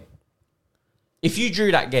that game. If you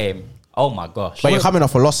drew that game, oh my gosh! but you're coming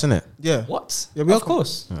off a loss, innit? Yeah. What? Yeah, we of are-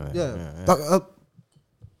 course. Yeah.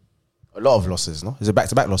 A lot of losses, no? Is it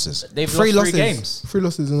back-to-back losses? They've Three lost losses. 3 games. 3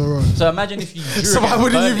 losses in a row. So imagine if you drew. So why against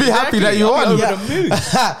wouldn't you Burnley. be happy that you I'll won? be Yeah. over the moon.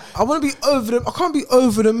 I want to be over the. I can't be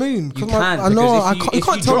over the moon. You I can, know. because I if you- can't, you if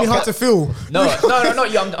can't you tell me drop how that- to feel. No.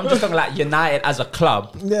 I'm just talking like United as a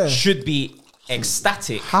club Yeah. should be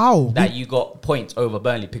ecstatic How? that you got points over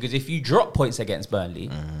Burnley, because if you drop points against Burnley,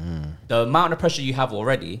 the amount of pressure you have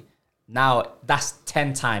already, now that's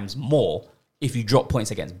 10 times more if you drop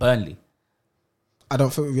points against Burnley. I don't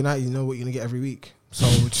think with United, you know what you're gonna get every week. So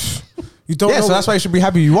you don't. Yeah, know so that's why you should be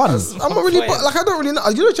happy you won. I'm not really, but like I don't really know.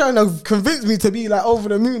 You're trying to convince me to be like over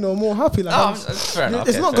the moon or more happy. Like Fair enough.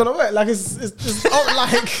 it's yeah, not fair. gonna work. Like it's not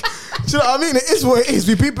like. Do you know what I mean? It is what it is.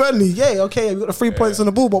 We beat Burnley. Yeah, okay, we got the 3 points on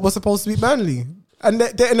the ball, but we're supposed to beat Burnley. And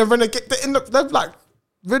they're in a renegade. They're like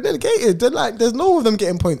renegated. They're like, there's no of them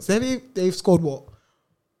getting points. They've scored what?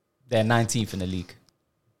 They're 19th in the league.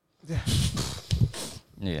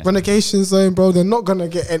 Yeah. Relegation zone, bro. They're not gonna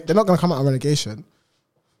come out of relegation.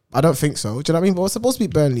 I don't think so. Do you know what I mean? But we're supposed to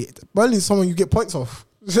beat Burnley. Burnley is someone you get points off.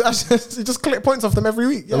 You just collect points off them every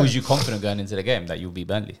week. Yeah. Was you confident going into the game that you'll beat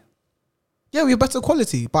Burnley? Yeah, we're better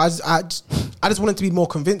quality, but I just want it to be more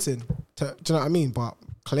convincing. Do you know what I mean? But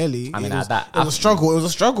clearly, I mean, it was a struggle. It was a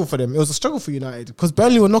struggle for them. It was a struggle for United because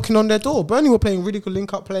Burnley were knocking on their door. Burnley were playing really good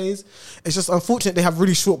link-up plays. It's just unfortunate they have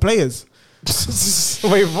really short players.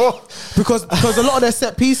 Wait, what? Because a lot of their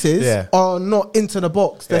set pieces Yeah. are not into the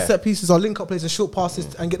box. Their Yeah. set pieces are link-up plays and short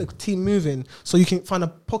passes and get the team moving, so you can find a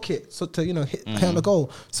pocket to hit on the goal.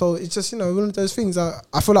 So it's just one of those things. I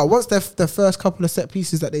feel like once their first couple of set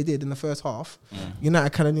pieces that they did in the first half, United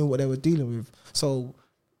kind of knew what they were dealing with. So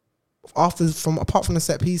apart from the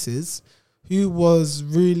set pieces, who was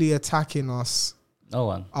really attacking us? No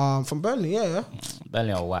one. From Burnley, yeah.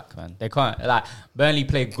 Burnley are whack, man. They can't Burnley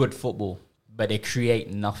play good football, but they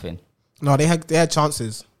create nothing. No, they had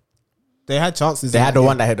chances. They had chances. They had the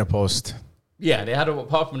one that hit the post. Yeah, they had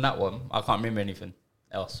apart from that one, I can't remember anything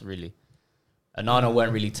else really. Anana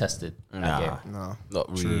weren't really tested that game. No,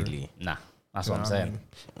 Not really. Nah, that's what I'm saying.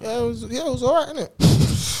 Yeah, it was all right,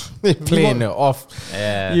 innit? Playing it off.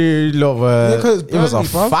 Yeah. You love. 'cause It was a Burnley,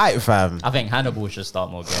 bruv. fight, fam. I think Hannibal should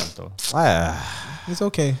start more games though. It's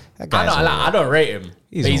okay. That I don't rate him.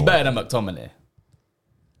 He's But he's all better than McTominay.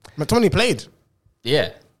 McTominay played. Yeah.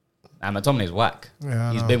 And McTominay's whack. Yeah,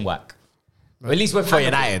 I He's know. been whack. But at least with For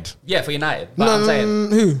Hannibal. United. Yeah, for United. But I'm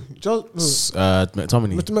saying Who?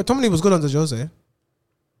 McTominay. McTominay was good under Jose.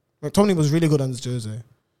 McTominay was really good under Jose.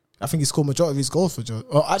 I think he scored majority of his goals for Jose.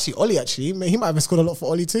 Or actually, Oli he might have scored a lot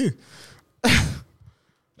for Oli too. Do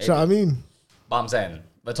you know what I mean? But I'm saying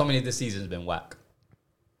McTominay this season's been whack.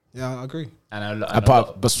 Yeah, I agree. And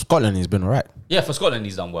But Scotland, he's been alright. yeah, for Scotland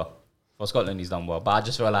he's done well. But I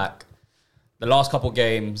just feel like the last couple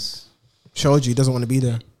games, Showed you he doesn't want to be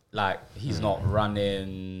there. like he's not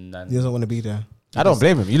running, and He doesn't want to be there. I don't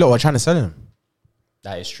blame him. You lot were trying to sell him.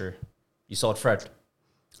 that is true. You sold Fred.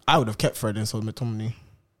 I would have kept Fred and sold McTominay.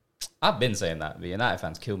 I've been saying that. The United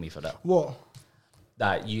fans kill me for that. What?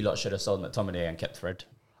 That you lot should have sold McTominay and kept Fred.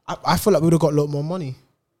 I feel like we would have got a lot more money.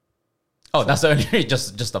 Oh, that's the only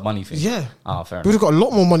just a money thing. Yeah. Oh, fair We would enough. have got a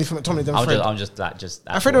lot more money from McTominay than Fred. I'm just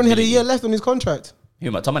And Fred only had a year left on his contract. Who,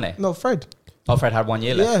 McTominay? No, Fred. Oh, Fred had 1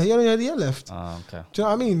 year left. Yeah, he only had a year left. Oh, okay. Do you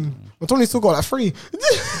know what I mean? McTominay still got like 3.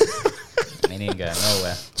 He ain't going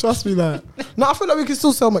nowhere. Trust me, that. No, I feel like we can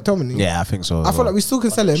still sell McTominay. Yeah, I think so. I feel like we still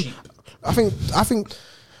can sell him. I think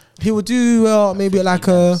he would do maybe like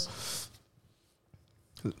a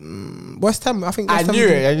West Ham. I think West Ham knew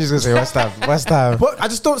would it. I'm just gonna say West Ham. West Ham. But I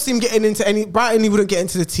just don't see him getting into any. Brighton, he wouldn't get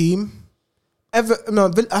into the team.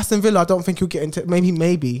 Aston Villa, I don't think he'll get into.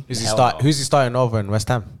 Maybe. Who's he Hell start? no. Who's he starting over in West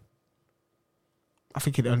Ham? I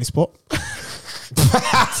think he'd only spot. He's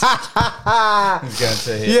going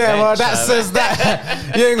to hit Yeah, well, bench, that says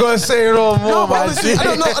that. You ain't gonna say no more, No, but man. obviously, I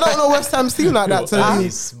don't know West Ham's team like that. Today.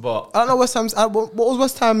 Spot. I don't know West Ham's. What was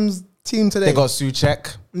West Ham's team today? They got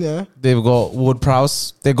Suchek. yeah. They've got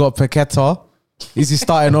Ward-Prowse. They got Paqueta. Is he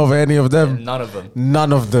starting over any of them? None of them.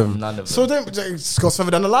 None of them. None of them. So then it just goes further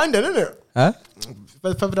down the line, then, isn't it? Huh?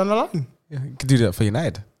 Further down the line. Yeah, you could do that for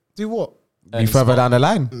United. Do what? Be further down the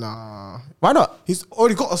line. Nah. Why not? He's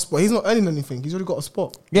already got a spot. He's not earning anything. He's already got a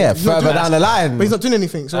spot. Yeah, He's not further doing- down the line. But he's not doing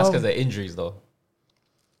anything. So That's because of injuries, though.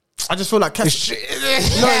 I just feel like Cash. No,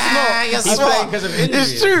 it's not. He's playing because of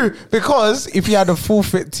injuries. It's true because if you had a full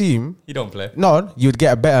fit team, He don't play. no, you'd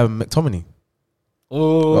get a better McTominay.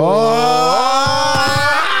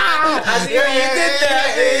 I see what you did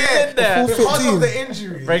there. You did there. Full fit team. the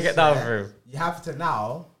injuries, Break it down through. you have to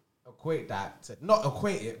now equate that to not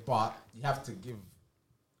equate it, but you have to give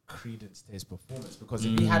credence to his performance because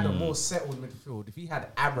if he had a more settled midfield, if he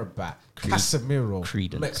had Amrabat, Casemiro,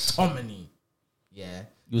 Credence. McTominay, yeah,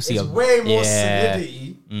 You'll see it's a- way more yeah.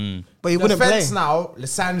 solidity. But he wouldn't play. Defense now,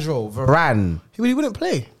 Lissandro, Varane. He wouldn't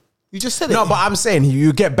play. You just said it. No, but I'm saying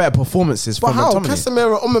you get better performances But from how? McTominay.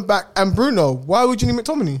 Casemiro, Omenback, and Bruno. Why would you need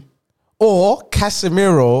McTominay? Or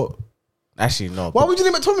Casemiro. Actually, no. Why would you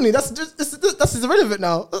need McTominay? That's irrelevant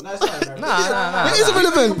now. Nah. It is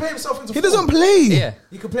irrelevant. play himself into He doesn't play. Yeah.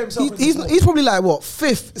 He can play himself He's probably like what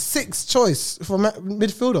 5th, 6th choice for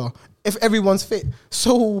midfielder if everyone's fit.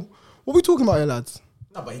 So what are we talking about here, lads?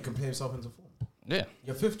 No, but he can play himself into form. Yeah.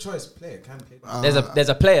 Your 5th choice player can play. There's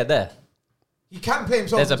a player there. He can play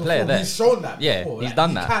himself. There's a into player form. there. He's shown that. Yeah, before. he's Like, done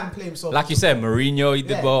he that. Can play himself. Like you into said, form. Mourinho, he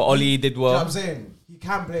did well. Oli did You know what well. I'm saying? He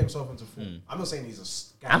can play himself into form. I'm not saying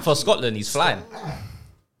he's a. And for Scotland, he's flying.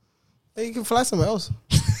 Hey, you can fly somewhere else.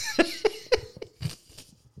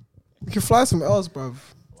 You can fly somewhere else, bruv.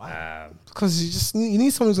 Wow. Because you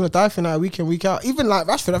need someone who's gonna die for that week in, week out. Even like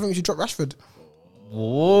Rashford, I think we should drop Rashford.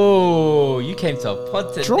 Whoa, you came to a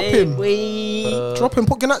pod today. Drop him. boy. Drop him.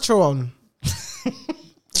 Put Garnacho on.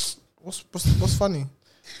 What's funny?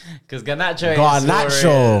 Because Garnacho Why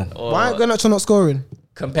ain't Garnacho not scoring?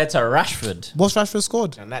 compared to Rashford. What's Rashford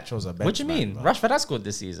scored? Garnacho's a bench. What do you mean? Rashford has scored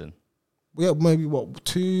this season. Yeah, maybe what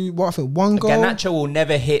 2? What I think 1 goal. Garnacho will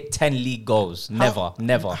never hit 10 league goals. Never.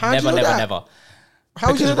 How do you know that? How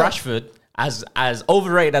do Because you know that? Rashford, as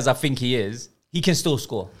overrated as I think he is, he can still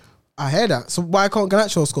score. I hear that. So why can't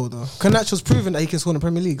Garnacho score though? Garnacho's proven that he can score in the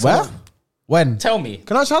Premier League. So Where? When? Tell me.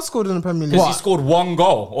 Garnacho has scored in the Premier League. Because he scored 1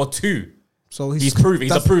 goal or 2. So He's proven.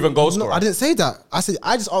 He's a proven goal scorer. No, I didn't say that. I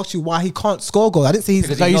just asked you why he can't score goals. I didn't say he's.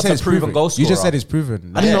 Because No, he's you not said a it's proven proven. goal You just scorer. said it's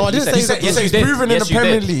proven. I didn't know. I you didn't said- say you said- that. yes, you He's did. proven in Yes, the you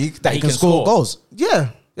Premier did. League That that he he can can score score. goals. Yeah. Yeah, When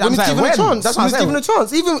I'm he's saying given a when. chance. That's When what he's I'm given a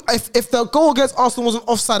chance. Even if the goal against Arsenal wasn't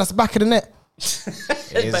offside, that's the back of the net.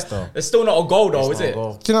 It is though. It's still not a goal though, is It's not a it?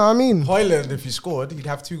 goal. Do you know what I mean? Hoyland, if he scored, he'd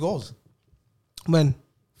have 2 goals When?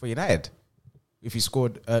 for United. If he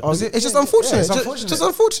scored, It's just unfortunate. Yeah, it's Just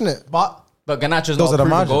unfortunate. But But Garnacho's Those not are a the proven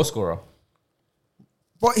margins. goal scorer.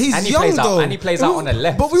 But he's And he young plays out- though. and he plays out on the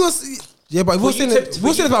left. But we was but we were you saying tipped- we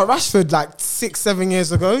were saying about Rashford like 6-7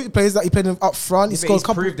 years ago. He played him up front. He But scored he's a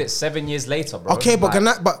couple. proved it 7 years later, bro. Okay, but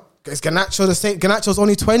Like, is Garnacho the same? Garnacho's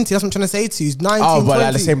only 20. That's what I'm trying to say to you. He's 19, oh, but 20.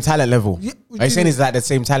 like the same talent level. Yeah, Are you saying he's like the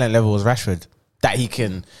same talent level as Rashford? That he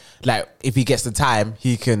can, like, if he gets the time,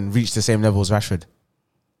 he can reach the same level as Rashford.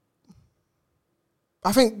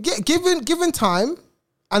 I think given time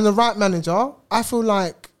and the right manager, I feel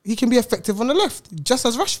like he can be effective on the left, just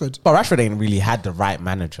as Rashford. But Rashford ain't really had the right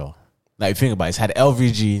manager. Like, if you think about it, he's had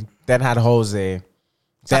LVG, then had Jose,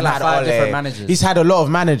 then like had 5 Ole. different managers. He's had a lot of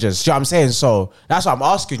managers. Do you know what I'm saying? So that's what I'm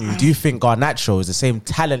asking you. Do you think Garnacho is the same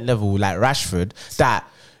talent level like Rashford that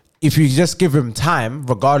if you just give him time,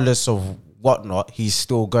 regardless of whatnot, he's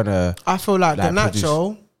still gonna? I feel like Like,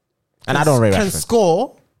 Garnacho And I don't rate can Rashford.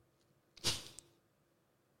 score.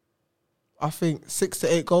 I think 6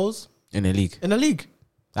 to 8 goals In the league. in the league.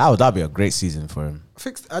 That'd be a great season for him.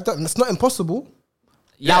 It's not impossible.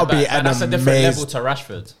 yeah, that would be but an that's a different amazing- level to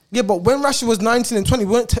Rashford. Yeah, but when Rashford was 19 and 20,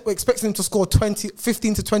 we weren't expecting him to score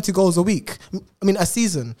 15 to 20 goals a week. I mean, a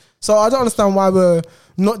season. So I don't understand why we're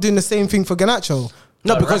not doing the same thing for Garnacho.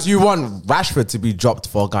 No, because you want Rashford to be dropped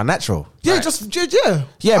for Garnacho. Yeah, Right. yeah.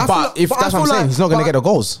 Yeah, I but feel if but that's I what I'm feel saying, he's not going to but- get the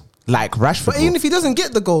goals like Rashford. But even will. if he doesn't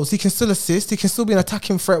get the goals, he can still assist. He can still be an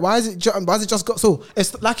attacking threat. Why is it just got so?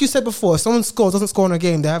 It's like you said before. If someone doesn't score in a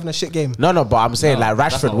game, they're having a shit game. No, but I'm saying No, like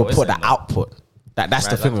that's Rashford not will what we're put the saying, though. output. That's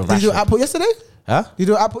the Right, thing with Did you do Rashford. output yesterday? Huh? Did you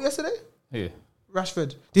do output yesterday? Who?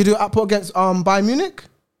 Rashford. Did you do output against Bayern Munich?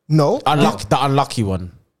 No. The unlucky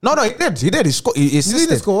one. No, he did. He scored. He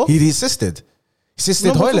assisted. score? He assisted. Assisted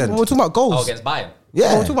No, Hoyland. we're talking about goals. Oh, against Bayern.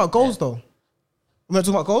 Yeah. We're talking about goals though. We're not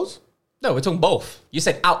talking about goals. No, we're talking both. You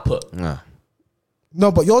said output. Yeah.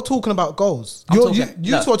 No, but you're talking about goals. I'm You talking-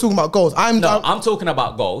 two no. are talking about goals. No, I'm talking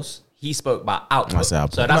about goals. He spoke about output. I said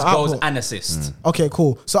output. So that's No, goals output. and assists. okay,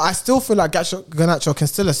 cool. So I still feel like Garnacho can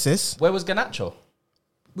still assist. Where was Garnacho?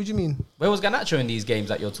 What do you mean? Where was Garnacho in these games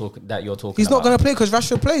that you're talking? He's not about? going to play because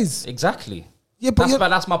Rashford plays. Exactly. Yeah, but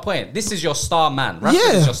That's my point. This is your star man. Rashford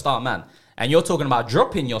Yeah. is your star man, and you're talking about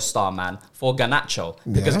dropping your star man for Garnacho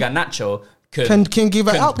because Yeah. Garnacho Can give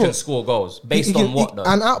an output. can score goals based He can- on what though?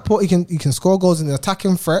 An output. He can score goals in an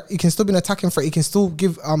attacking threat. He can still be an attacking threat. He can still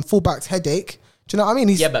give fullbacks headache. Do you know what I mean?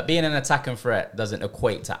 Yeah, but being an attacking threat doesn't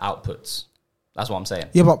equate to outputs. That's what I'm saying.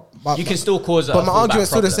 Yeah, but You can still cause a But my fullback argument's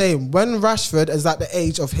still the problem. same. When Rashford is at the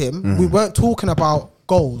age of him, we weren't talking about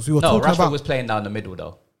goals. We were No, talking Rashford about was playing down the middle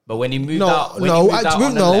though. But when he moved no, out, when he no, moved out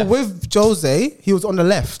on the left, with Jose, he was on the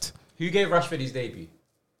left. who gave Rashford his debut?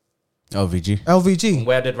 LVG. LVG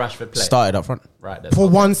Where did Rashford play? Started up front. Right there. for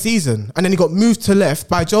one season, and then he got moved to left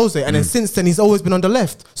by Jose, and then since then he's always been on the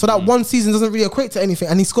left. So that one season doesn't really equate to anything.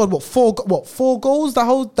 And he scored four goals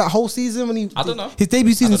that whole season when he I don't know. his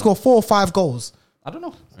debut season I don't he scored 4 or 5 goals. I don't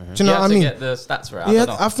know. Do you know what I mean? Get the stats right. I Yeah,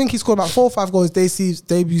 don't know. I think he scored about 4 or 5 goals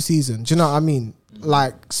debut season. Do you know what I mean?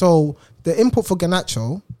 Like, so the input for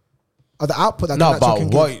Garnacho, or the output that No, Garnacho but can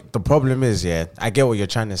what give. the problem is, yeah, I get what you're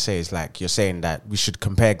trying to say. It's like you're saying that we should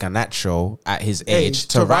compare Garnacho at his age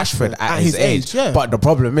to Rashford at his age. yeah. But the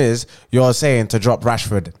problem is, you're saying to drop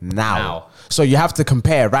Rashford now. So you have to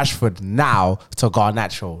compare Rashford now to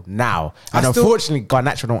Garnacho now. And unfortunately,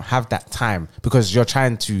 Garnacho don't have that time because you're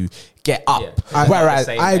trying to get up. Yeah. Whereas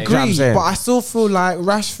I you know what I'm agree, saying? but I still feel like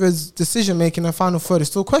Rashford's decision making in final third is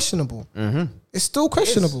still questionable. It's still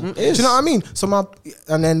questionable. It Do is. you know what I mean?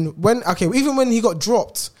 And then even when he got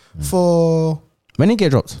dropped for, When he get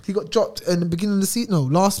dropped? he got dropped in the beginning of the season. No,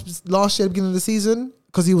 last year beginning of the season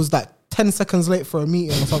because he was like 10 seconds late for a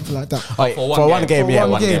meeting or something like that. Oh, for one game, For yeah,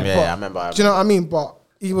 one one game, game, yeah, but- I remember. Do you know what I mean? But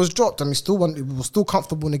he was dropped and he was still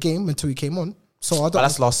comfortable in the game until he came on. So I But don't.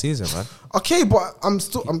 that's last season, man. Okay, but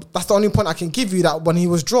that's the only point I can give you, that when he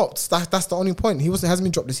was dropped, that's the only point. He hasn't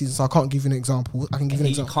been dropped this season, so I can't give you an example. I can give you an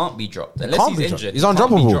He example. can't be dropped unless Can't he's be injured. dropped. He's He can't be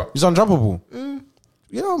undroppable. dropped. He's undroppable.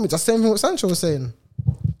 You know what I mean? That's the same thing what Sancho was saying.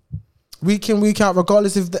 Week in, week out,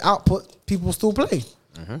 regardless of the output, people still play.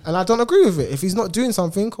 And I don't agree with it. If he's not doing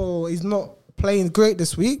something or he's not playing great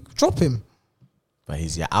this week, drop him. But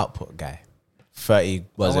he's your output guy. 30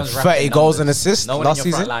 No one's 30 racking goals and numbers. assists No one last in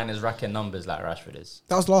your season. front line is racking numbers like Rashford is.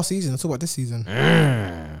 That was last season. Let's talk about this season.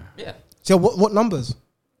 Yeah. So what numbers?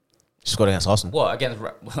 Scored against Arsenal. What against?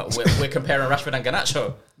 We're comparing Rashford and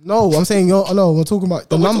Garnacho. No, I'm saying we're talking about the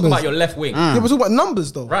But we're numbers. talking about your left wing, Yeah, we're talking about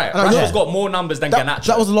numbers though. right? And Rashford's got more numbers than Garnacho.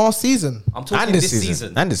 that was last season. I'm talking And this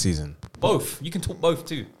season. And this season. Both. You can talk both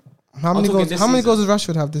too. How many talking goals? this How many season. goals does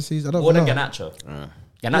Rashford have this season? I don't More than know. Garnacho.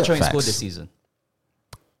 Garnacho ain't Facts. scored this season,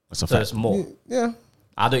 That's a so fact. it's more. Yeah,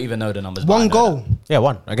 I don't even know the numbers. one but I know goal. Yeah,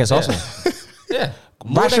 one against Arsenal. that. Yeah.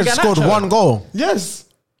 More than Rashford scored Garnacho. one goal. Yes,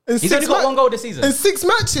 He's only got one goal this season. in 6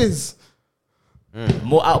 matches.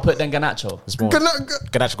 More output than Garnacho. It's more.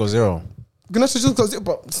 Garnacho got 0. Garnacho just got it,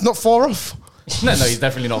 but it's not far off. No, he's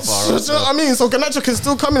definitely not far Do off. you know what I mean? So Garnacho can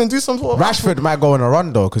still come in and do some sort of. Rashford might go on a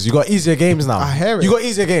run though, because you got easier games now. I hear it. You got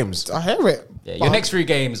easier games. I hear it. Yeah, but your next 3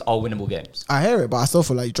 games are winnable games. I hear it, but I still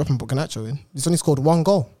feel like you're dropping Garnacho in. He's only scored 1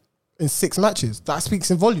 goal in 6 matches. That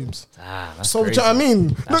speaks in volumes. That's So crazy. do you know what I mean?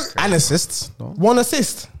 Look, crazy. And assists. No. 1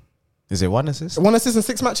 assist. Is it 1 assist? 1 assist in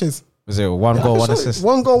 6 matches. Is it 1 goal, 1 assist?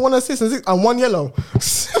 1 goal, 1 assist, and 1 yellow.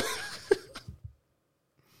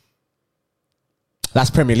 That's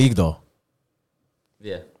Premier League though.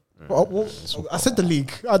 Yeah. Well, I said the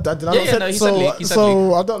league. I did I Yeah, not yeah, say- no, he so, said league, he said so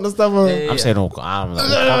league. I don't understand. What, Yeah, I'm saying all. I'm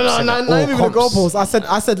like, no, not even the goalposts.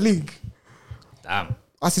 I said league. Damn.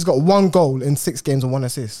 He's got 1 goal in 6 games and 1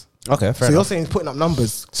 assist. Okay, fair So you're enough. saying he's putting up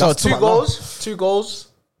numbers. So That's 2 about goals, 2 goals,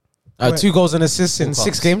 2 goals and assists in 6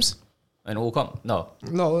 comps. games. And all come. No.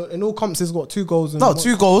 No, in all comps, he's got 2 goals. And No,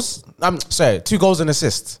 2 goals. I'm sorry, 2 goals and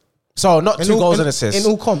assists. So not In 2 all- goals in- and assists. in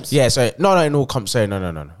all comps? Yeah, sorry. No, in all comps. Sorry,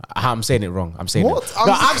 no. I'm saying it wrong. I'm saying What? it.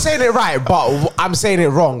 No, I'm saying it right, but I'm saying it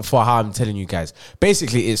wrong for how I'm telling you guys.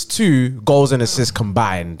 Basically, it's 2 goals and assists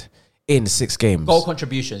combined in 6 games. Goal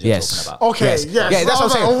contributions you're Yes. talking about. Okay, yes. Yeah, that's what I'm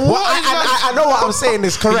saying. Well, I know what I'm saying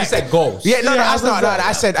is correct. You said goals. Yeah, no, Yeah, that's not. No,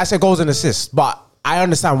 I said goals and assists, but I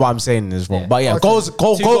understand what I'm saying is wrong. Yeah. But yeah, Okay. goal 2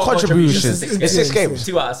 goal contributions contributions in in 6 six games.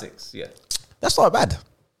 2 out of 6. Yeah. That's not bad.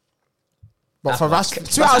 But for That's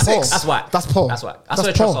Rashford, 2 out of 6. That's why. That's poor. That's why. That's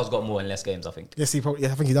That's why poor. Trossard's got more in less games, I think. Yes, he probably.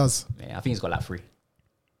 Yeah, I think he does. Yeah, I think he's got like 3.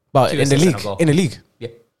 But 2 in the assists and league, a goal. in the league. Yeah.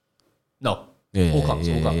 No. Yeah, All comes.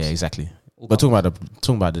 All comes. yeah, exactly. All We're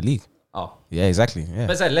talking about the league. Oh. Yeah, exactly. Yeah.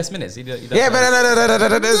 But it's like less minutes. He does Yeah, but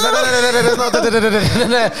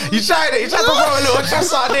you tried it. You tried to throw a little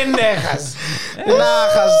Trossard in there, cuz. Nah,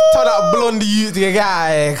 cuz turn that blondie you to your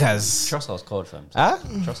guy, cuz. Trossard's cold, fam. Huh?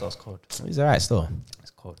 Trossard's cold. He's alright still.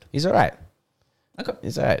 It's cold. He's alright. Okay.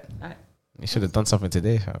 He's alright. Alright. He should have done something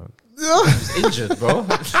today, fam. He's injured, bro.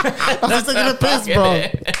 That's taking a piss, bro.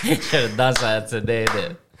 Should have done something today,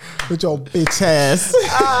 then. With your bitch ass.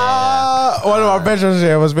 One of our veterans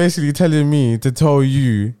here was basically telling me to tell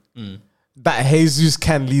you that Jesus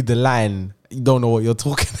can lead the line. You don't know what you're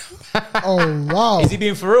talking about. Oh wow. Is he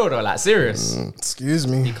being for real though? Like serious? Excuse He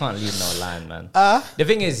me. can't lead no line, man. The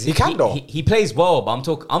thing is, he can though. He plays well, but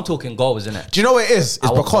I'm talking goals, isn't it? Do you know what it is? It's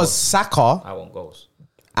want because goals. Saka I want goals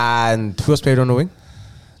and who else played on the wing?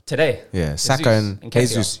 today. Yeah, Saka and Nketiah.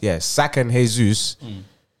 Jesus. Yeah, Saka and Jesus.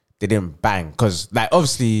 They didn't bang because, like,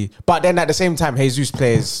 obviously, but then at the same time, Jesus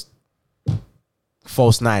plays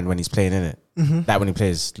false 9 when he's playing in it. Like when he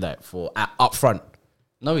plays like for up front.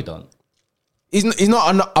 No, we don't. He's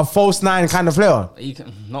not a false 9 kind of player. You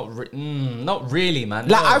can, not really, man.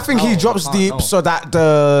 Like No, I think he no, drops can't, deep no. so that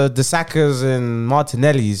the Sakas and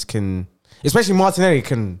Martinellis can, especially Martinelli,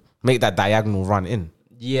 can make that diagonal run in.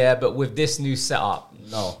 Yeah, but with this new setup,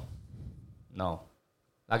 no.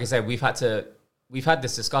 Like I said, we've had to we've had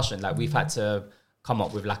this discussion. Like we've had to come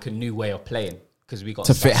up with like a new way of playing because we got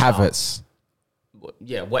to fit Havertz.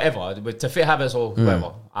 Yeah, whatever. To fit Havertz or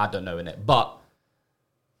whoever. I don't know, innit? But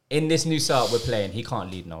in this new setup we're playing, he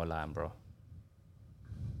can't lead no line, bro.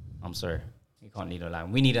 I'm sorry. He can't lead no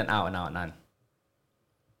line. We need an out-and-out 9.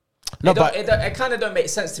 No, but it kind of don't make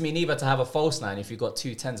sense to me neither to have a false 9 if you've got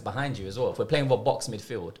 2 10s behind you as well. If we're playing with a box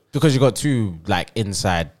midfield. Because you got 2 like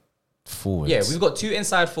inside forwards. Yeah, we've got 2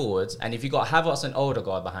 inside forwards, and if you got Havertz and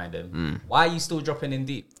Odegaard behind him, why are you still dropping in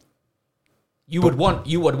deep? You would want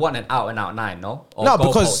an out and out 9, no? Or no,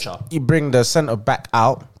 because you bring the centre back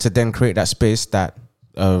out to then create that space that.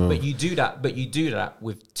 But you do that. But you do that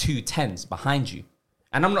with 2 10s behind you,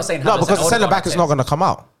 and I'm not saying no, because the centre back is not going to come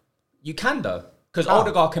out. You can though, because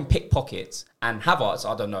Odegaard can pick pockets, and Havertz,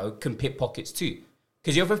 I don't know, can pick pockets too.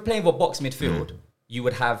 Because if you're playing with box midfield, you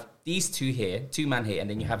would have these 2 here, 2 man here, and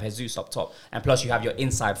then you have Jesus up top, and plus you have your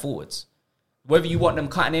inside forwards. Whether you want them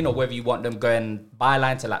cutting in or whether you want them going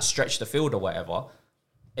byline to like stretch the field or whatever,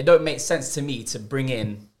 it don't make sense to me to bring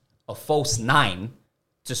in a false 9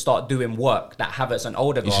 to start doing work that Havertz and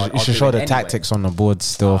Odegaard. You should show the tactics on the board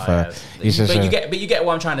still. But you get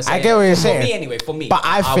what I'm trying to say. I get what you're saying. For me, but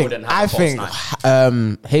I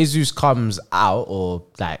think Jesus comes out or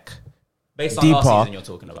like based on deeper. last season you're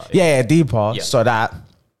talking about. Yeah, deeper, so that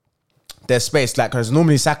there's space. Like because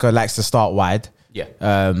normally Saka likes to start wide. Yeah.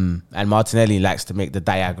 And Martinelli likes to make the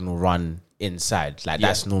diagonal run inside. Like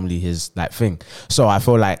that's normally his like thing. So I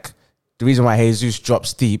feel like the reason why Jesus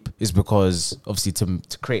drops deep is because obviously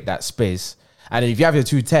to create that space. And if you have your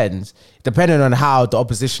 2 10s, depending on how the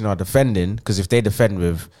opposition are defending, because if they defend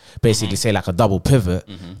with basically say like a double pivot,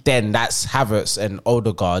 then that's Havertz and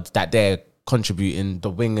Odegaard that they're contributing.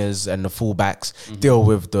 The wingers and the fullbacks deal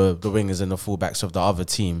with the wingers and the fullbacks of the other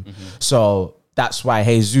team. So that's why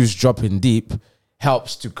Jesus dropping deep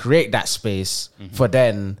helps to create that space for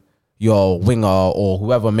then your winger or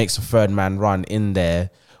whoever makes a third man run in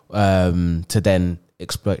there to then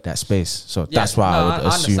exploit that space. So that's why I would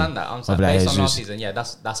assume. I understand that. Based on last season,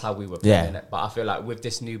 that's how we were playing it. But I feel like with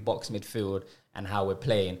this new box midfield and how we're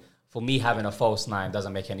playing, for me having a false 9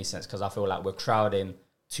 doesn't make any sense because I feel like we're crowding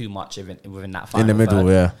too much within that final in the middle,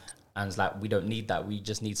 third. And it's like we don't need that. We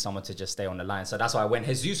just need someone to just stay on the line. So that's why when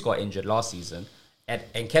Jesus got injured last season, and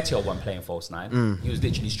Nketiah wasn't playing false 9. He was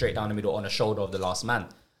literally straight down the middle on the shoulder of the last man.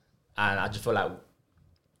 And I just feel like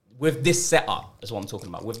with this setup, that's what I'm talking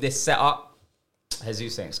about. With this setup,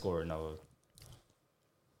 Jesus ain't scoring no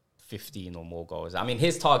 15 or more goals. I mean,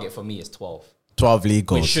 his target for me is 12. 12 league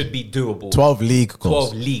goals. Which should be doable. 12 league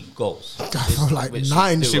goals. 12 league goals. I feel like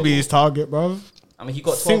 9 should be his target, bro. I mean, he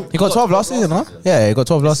got 12. He got 12 last season, huh? Yeah, he got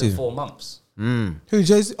 12 last season. 4 months. Who,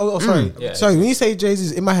 Jay-Z? Oh, sorry. Yeah. Sorry, when you say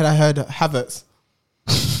Jay-Z, in my head I heard Havertz.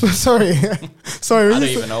 Sorry. I don't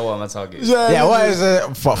even know what my target is. Yeah, what is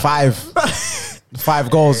it? 5.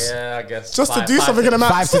 5 goals. Yeah, I guess. Just to do something in a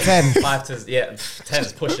match. 5 to 10. 5 to, 10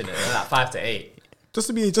 is pushing it. Like 5 to 8. Just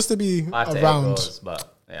to be 5 to 8 around. goals,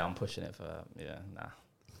 but yeah, I'm pushing it for, nah.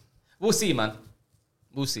 We'll see, man.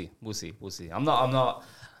 We'll see. I'm not,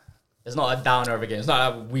 it's not a downer of a game. It's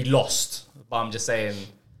not like we lost, but I'm just saying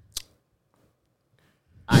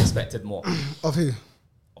I expected more. Of who?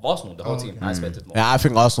 Of Arsenal, the whole team. I expected more. Yeah, I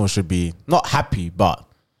think Arsenal should be not happy, but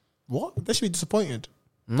What? They should be disappointed.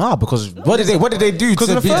 no, because what did they do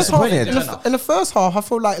to be disappointed? In the first half, I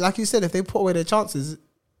feel like you said, if they put away their chances,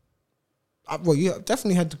 you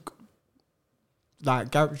definitely had like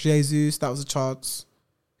Gabriel Jesus. That was a chance.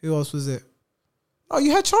 Who else was it? Oh,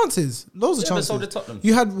 you had chances, loads of chances. But so did Tottenham.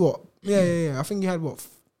 You had what? Yeah. I think you had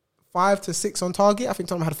 5 to 6 on target. I think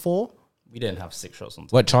Tottenham had 4. We didn't have 6 shots on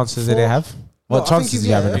target. What chances did they have? What chances did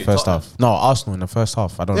you have in the first Tottenham. half? No, Arsenal in the first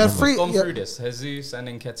half. I don't remember. Three. Gone through this. Jesus and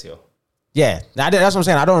Nketiah. Yeah, that's what I'm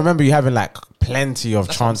saying. I don't remember you having like plenty of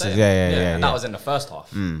That's what I'm chances. saying. Yeah. And that was in the first half.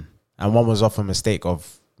 And one was off a mistake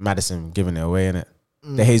of Madison giving it away, innit?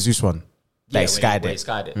 The Jesus one. They skied He it.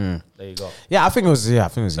 skied it. There you go. Yeah, I think it was.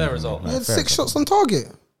 Fair result, man. You had 6 shots on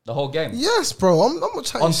target. The whole game. Yes, bro. I'm not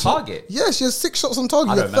trying On target? Yes, you had 6 shots on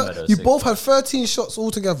target. I don't remember those You 6, both had 13 shots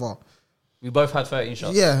altogether. We both had 13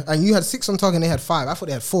 shots. Yeah, and you had 6 on target and they had 5. I thought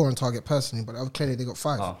they had 4 on target personally, but clearly they got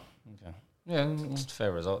 5. Oh, okay. Yeah,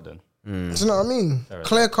 fair result then. Do you know what I mean?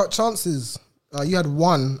 Clear cut chances. You had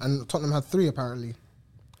 1 and Tottenham had 3 apparently.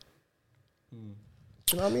 Do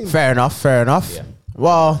you know what I mean? Fair enough. Yeah.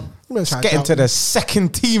 Well, Let's let's get into the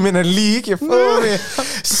second team in the league. You feel me?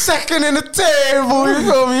 Second in the table. You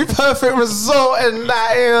feel me? Perfect result in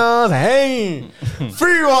that. You know, hey,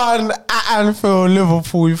 3-1 at Anfield,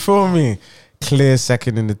 Liverpool. You feel me? Clear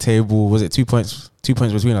second in the table. Was it 2 points? 2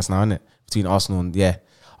 points between us now, isn't it? Between Arsenal and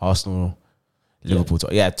Arsenal, Liverpool.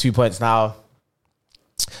 Yeah, 2 points now.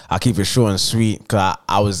 I'll keep it short and sweet because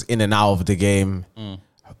I was in and out of the game.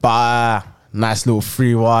 But nice little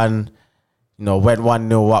 3-1. You know, went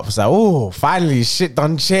 1-0 up. It's like, oh, finally, shit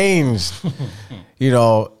done changed. You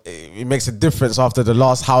know, it makes a difference after the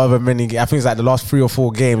last however many. I think it's like the last 3 or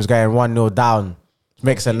 4 games going 1-0 down.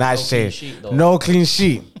 Makes a nice change. No clean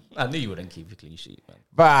sheet. I knew you wouldn't keep a clean sheet, man.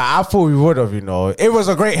 But I thought we would have, you know. It was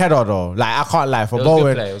a great header, though. Like, I can't lie. For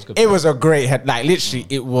Bowen, it was a great head. Like, literally,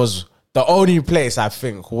 it was the only place, I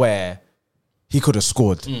think, where he could have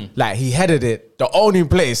scored. Like, he headed it. The only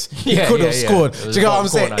place he could have scored. Do you get what I'm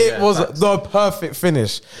saying? It was the perfect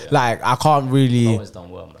finish. Like, I can't really... done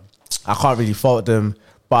well, man. I can't really fault them.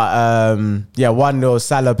 But, 1-0,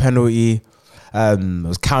 Salah penalty. It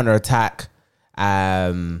was counter-attack.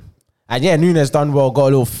 And Nunes done well, got a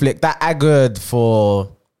little flick. That Agard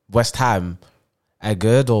for West Ham,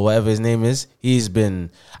 Agard or whatever his name is, he's been...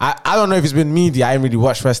 I don't know if he's been media. I didn't really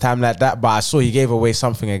watch West Ham like that, but I saw he gave away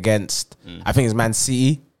something against, I think it's Man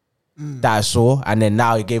City, that I saw. And then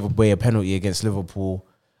now he gave away a penalty against Liverpool.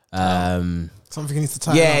 Something he needs to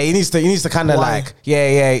tighten up. He needs to kind of like...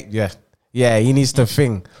 Yeah, he needs to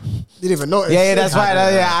think. You didn't even notice. Yeah, that's right.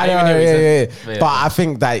 I know. Yeah. But I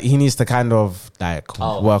think that he needs to kind of like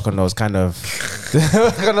work on those kind of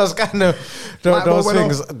those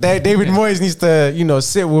things. David Moyes needs to, you know,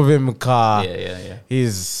 sit with him. Yeah.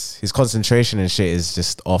 His concentration and shit is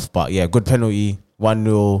just off. But yeah, good penalty.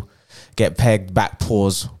 1-0. Get pegged back.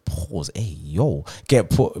 Pause. Hey yo, get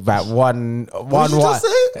put back. One.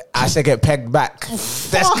 I said get pegged back.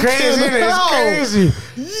 That's crazy, isn't it? It's crazy.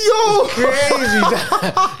 Yo, crazy.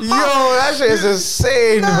 That shit is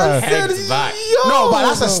insane, fam. Pegged back. No, but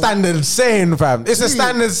that's a standard saying, fam. It's a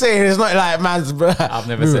standard saying. It's not like man's. I've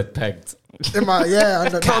never said pegged. on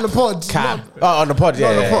the pod. On the pod,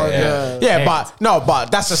 yeah. But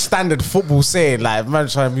that's a standard football saying. Like, man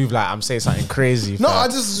trying to move like I'm saying something crazy. No, fam. I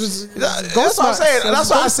just that's what I'm saying. That's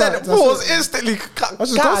what I said. Pause instantly.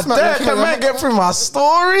 God damn, can man get through my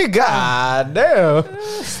story? God damn.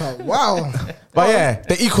 Wow. But yeah,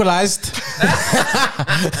 they equalised to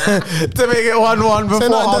make it 1-1 before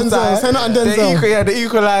half time. Say nothing, Denzel. The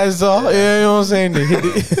equaliser. Yeah, you know what I'm saying? You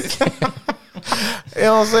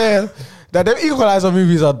know what I'm saying? That them equalizer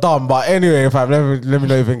movies are dumb, but anyway, fam, let me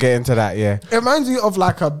not even get into that. Yeah, it reminds me of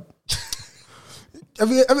like a. Have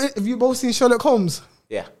you both seen Sherlock Holmes?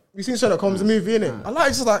 Yeah, you seen Sherlock Holmes the movie, innit? I like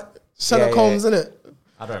just like Sherlock Holmes, innit?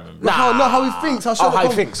 I don't remember. How he thinks. How Sherlock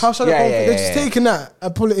Holmes thinks. They're just taking that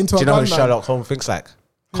and pull it into. Do you know who Sherlock Holmes thinks like?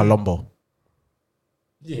 Columbo.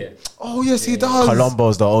 Yeah. Oh yes, he does.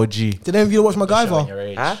 Columbo's the OG. Did any of you watch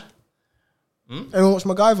MacGyver? Huh? Anyone watch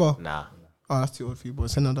MacGyver? Nah. Oh, that's too old for you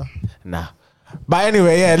boys. Another. Nah. But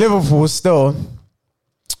anyway, yeah, Liverpool still.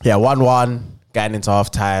 Yeah, 1-1, getting into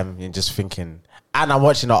half time and just thinking. And I'm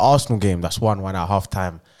watching the Arsenal game that's 1-1 at half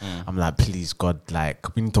time. I'm like, please, God,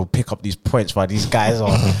 like, we need to pick up these points while these guys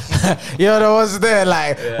are, you know, the ones there,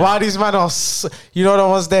 like, while these men are, you know, the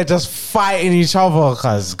ones there just fighting each other.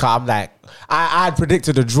 Cause I'm like, I had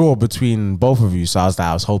predicted a draw between both of you. So I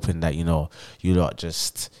was hoping that, you know, you lot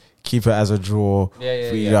just keep it as a draw.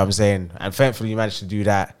 You know what I'm saying? And thankfully you managed to do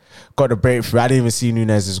that. Got the breakthrough. I didn't even see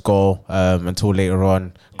Nunez's goal until later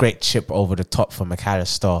on. Great chip over the top from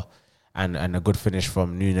McAllister and a good finish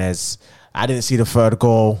from Nunez. I didn't see the third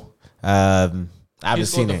goal. I haven't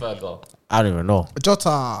seen it. Third goal? I don't even know.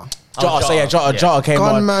 Jota came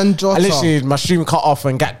on. Gunman Jota. I literally, my stream cut off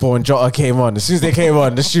when Gakpo and Jota came on. As soon as they came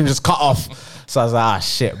on, the stream just cut off. So I was like,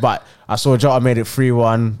 shit. But I saw Jota made it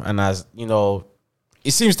 3-1. And as you know,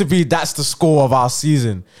 it seems to be that's the score of our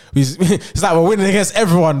season. It's like we're winning against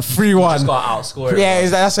everyone 3-1. Just got to outscore. Yeah,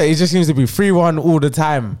 that's it. It just seems to be 3-1 all the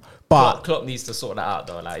time. But Klopp needs to sort that out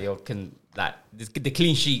though. Like the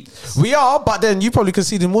clean sheet. We are, but then you probably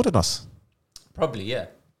conceded more than us. Probably, yeah.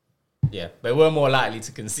 Yeah, but we're more likely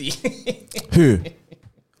to concede. Who?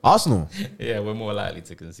 Arsenal? Yeah, we're more likely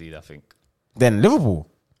to concede, I think. Then Liverpool?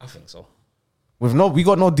 I think so. We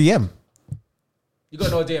got no DM. You got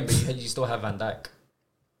no DM, but you still have Van Dijk.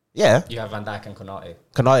 Yeah. You have Van Dijk and Konate.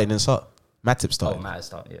 Konate didn't start. Matip started. Oh, Matip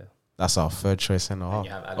started, yeah. That's our third choice and a half.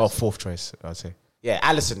 You have Or fourth choice, I'd say. Yeah,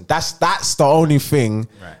 Alisson. That's the only thing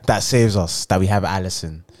that saves us, that we have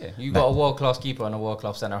Alisson. Yeah, you got a world-class keeper and a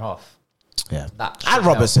world-class centre-half. Yeah. And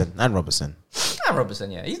Robertson. And Robertson,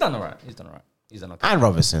 yeah. He's done all right. He's done okay. And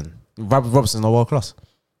Robertson's not world-class.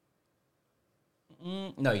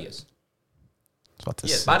 No, he is. But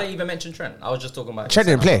Yes, but I didn't even mention Trent. I was just talking about... Trent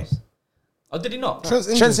didn't play. Oh, did he not? Trent's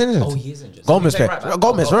injured. Oh, he is injured. Gomez played.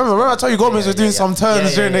 Gomez. Remember I told you Gomez was doing some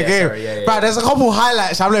turns during the game. Right, there's a couple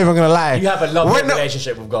highlights. I'm not even gonna lie. You have a love-hate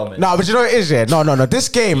relationship with Gomez. No, but you know what it is, yeah. No. This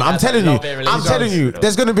game, I'm telling you,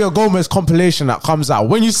 there's gonna be a Gomez compilation that comes out.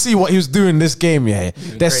 When you see what he was doing this game, yeah,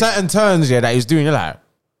 there's certain turns, yeah, that he's doing. You're like,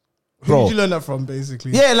 bro. Who did you learn that from,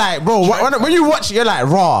 basically? Yeah, like, bro, when you watch it, you're like,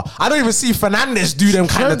 raw. I don't even see Fernandes do them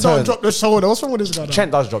kind of turns. Trent don't drop the shoulder. What's wrong with this guy?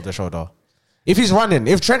 Trent does drop the shoulder. If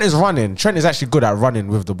Trent is running, Trent is actually good at running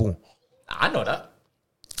with the ball. I know that.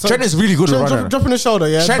 So Trent is really good at running. Dropping the shoulder,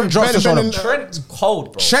 yeah. Trent drops the shoulder. Trent's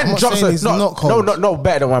cold, bro. Trent drops it. Not cold. No,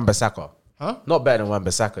 better than Wan-Bissaka. Huh? Not better than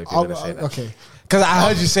Wan-Bissaka, if you're going to say that. Okay. Because I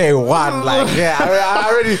heard you say one, like, yeah,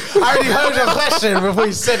 I already heard your question before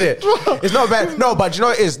you said it. It's not bad. No, but you know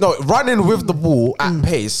what it is? No, running with the ball at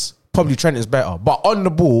pace, probably Trent is better. But on the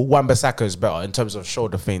ball, Wan-Bissaka is better in terms of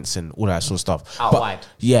shoulder feints and all that sort of stuff. Out wide.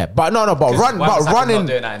 Yeah, but no, but running. Not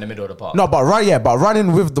doing that in the middle of the park. No, but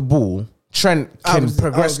running with the ball, Trent can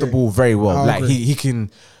progress the ball very well. Like he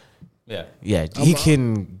can. Yeah, he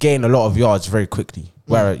can gain a lot of yards very quickly.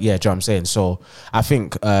 Where, do you know what I'm saying? So I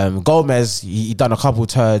think Gomez, he done a couple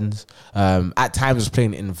turns. At times was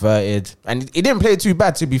playing inverted, and he didn't play too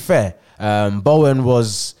bad, to be fair. Bowen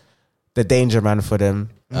was the danger man for them.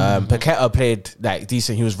 Paqueta played like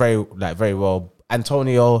decent. He was very well.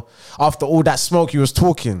 Antonio, after all that smoke, he was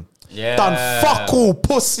talking. Yeah. Done fuck all,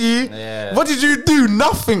 pussy. Yeah. What did you do?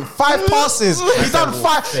 Nothing. 5 passes. He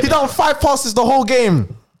done 5 passes the whole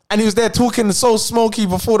game. And he was there talking so smoky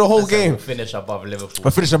before the whole game. We'll finish above Liverpool.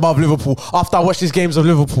 We'll finish above Liverpool. After I watched these games of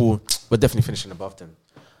Liverpool, we're definitely finishing above them.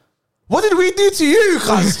 What did we do to you,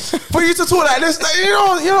 cuz? For you to talk like this? Like, you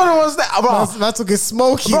know the ones that, bro. That took it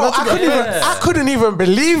smoky. Bro, I couldn't even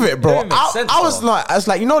believe it, bro. I was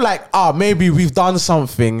like, you know, like, maybe we've done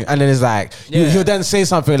something, and then it's like, he'll then say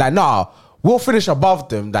something like, nah, we'll finish above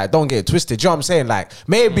them. Like, don't get it twisted. Do you know what I'm saying? Like,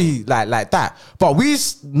 maybe like that. But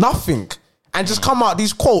nothing. And just come out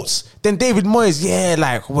these quotes. Then David Moyes,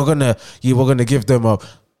 like, we're gonna give them a.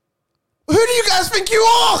 Who do you guys think you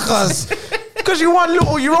are, cuz? Because you won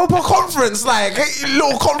little Europa Conference, like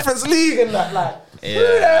little Conference League and that, like.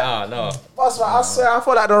 Yeah, no. That's right. I swear, I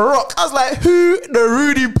felt like The Rock. I was like, who the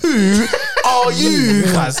Rudy Poo are you,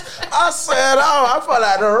 cuz? I said, I felt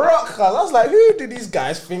like The Rock, cuz. I was like, who do these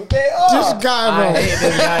guys think they are? This guy, bro. I hate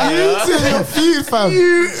this guy. You to your feud, fam.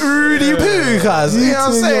 You Rudy Poo, cuz. You know what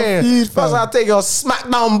I'm saying? Feud, That's why I take your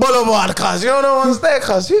SmackDown Boulevard, cuz. You know the ones there,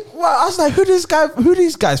 cuz. I was like, who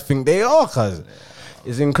these guys think they are, cuz?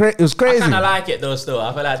 It was crazy. I kind of like it though. Still,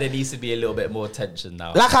 I feel like there needs to be a little bit more tension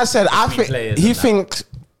now. Like I said, I think he thinks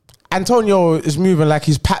Antonio is moving like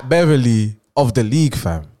he's Pat Beverly of the league,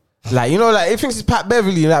 fam. Like, you know, like he thinks he's Pat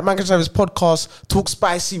Beverly. Like, man can have his podcast, talk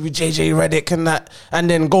spicy with JJ Redick and that, and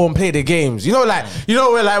then go and play the games. You know, like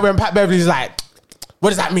where like when Pat Beverly's like, what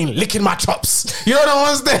does that mean? Licking my chops. You know the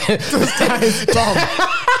ones there. This guy is dumb.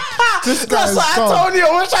 That's what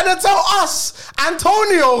Antonio was trying to tell us.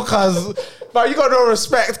 Antonio, cuz. But you got no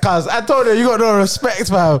respect, cuz. Antonio, you got no respect,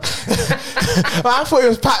 fam. I thought it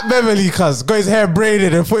was Pat Beverly, cuz. Got his hair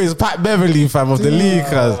braided and thought it was Pat Beverly, fam, of the league,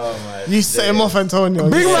 cuz. You set him off, Antonio.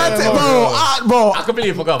 Big man, bro. I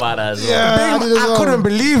completely forgot about that as well. Yeah, I couldn't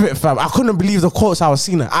believe it, fam. I couldn't believe the quotes I was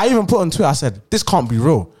seeing. I even put on Twitter, I said, this can't be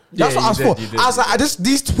real. That's what I thought. I was like,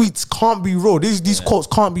 these tweets can't be real. These quotes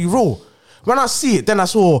can't be real. When I see it, then I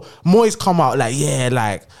saw Moyes come out like,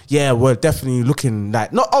 we're definitely looking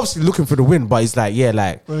like, not obviously looking for the win, but he's like,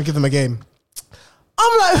 we're gonna give them a game.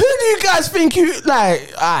 I'm like, who do you guys think you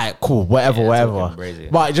like? All right, cool, whatever.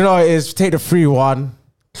 But you know what it is? Take the 3-1,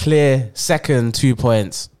 clear, second 2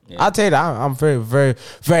 points. Yeah. I'll tell you that. I'm very, very,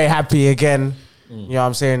 very happy again. You know what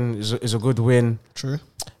I'm saying? It's a good win. True.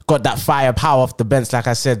 Got that firepower off the bench, like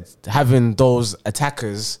I said, having those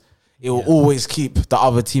attackers. It will always keep the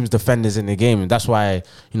other team's defenders in the game. And that's why,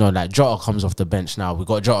 you know, like Jota comes off the bench now. We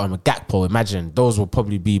got Jota and Gakpo. Imagine those will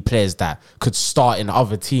probably be players that could start in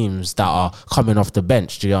other teams that are coming off the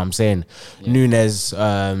bench. Do you know what I'm saying? Yeah. Nunes,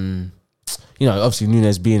 you know, obviously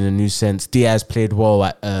Nunes being a nuisance. Diaz played well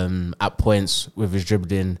at points with his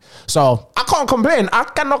dribbling. So I can't complain. I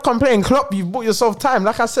cannot complain. Klopp, you bought yourself time.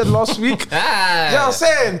 Like I said last week. You know what I'm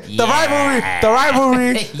saying? The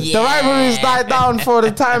rivalries died down for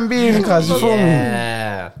the time being, because you feel me?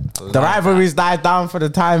 The rivalries died down for the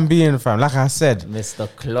time being, fam. Like I said, Mr.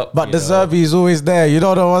 Klopp. But the Zerbi is always there. You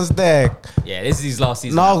know the ones there. Yeah, this is his last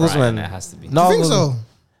season. Nagelsmann. It has to be. Do you think so?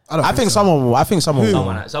 I think someone will.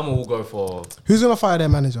 Someone will go for. Who's gonna fire their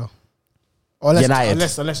manager? United. No,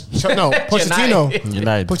 Pochettino.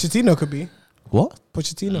 United. Pochettino could be. What?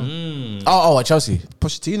 Pochettino. Oh, at Chelsea.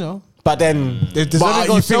 Pochettino. But then, Deserving you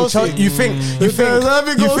goes think Chelsea. you think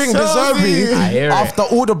Deserving goes De Chelsea. Zerbi, I hear it. after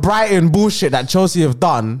all the Brighton bullshit that Chelsea have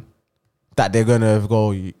done, that they're gonna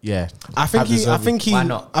go, yeah. I think Why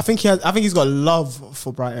not? he's got love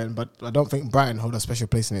for Brighton, but I don't think Brighton hold a special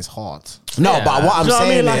place in his heart. No, Yeah. but what I'm Do you know what I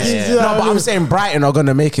saying mean? Like, is, he's- yeah, I but mean- I'm saying Brighton are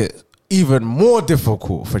gonna make it even more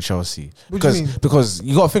difficult for Chelsea What do you mean? because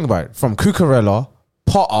you got to think about it. From Cucurella,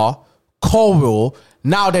 Potter, Colwill,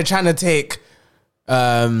 now they're trying to take. They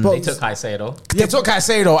took Caicedo. They took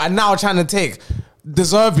Caicedo and now trying to take De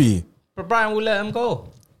Zerbi But Brian will let him go.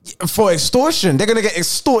 for extortion. They're gonna get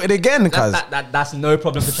extorted again, cuz That's no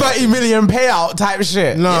problem for Chelsea. 30 million payout type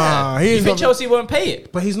shit. Nah, You he's think not. Chelsea won't pay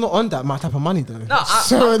it? But he's not on that type of money though. No,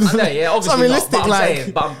 So I know, yeah, it's obviously unrealistic, not. But I'm like-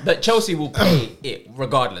 saying, but Chelsea will pay it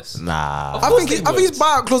regardless. Nah. Of I course think they his would.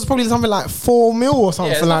 buyout clause is probably something like 4 mil or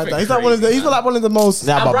something it's like nothing that. He's like one of the. crazy, He's man. like one of the most.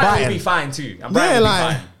 Nah, And but Brian will Brighton. be fine too. And Yeah, Brian will be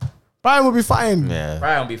like fine. Brian will be fine. Yeah.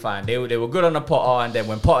 Brian will be fine. They were good on the Potter, and then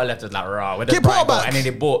when Potter left, it was like, rah, where does Get Brian Potter go? back. And then they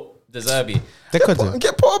bought De Zerbi They could do.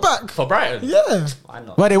 Get Potter back. for Brighton. Yeah, Why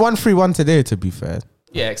not? Well, they won 3-1 today, to be fair.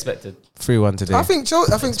 Yeah, expected. 3-1 today. I think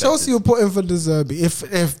Chelsea will put in for De Zerbi if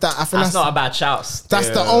that. I think That's not a bad shout. that's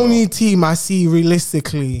the still. only team I see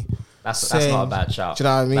realistically. That's saying- not a bad shout. Do you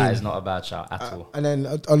know what I mean? That is not a bad shout at all. And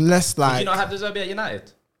then unless Did like you not have De Zerbi at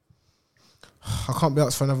United? I can't be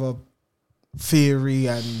asked for another theory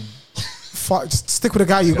and fuck. Just stick with the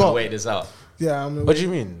guy you Gonna got. wait this out. Yeah, I'm gonna What do you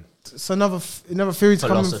mean? it's another theory to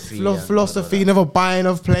come. Philosophy and Philosophy, never buying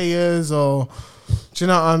of players or. Do you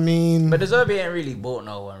know what I mean? But De Zerbi ain't really bought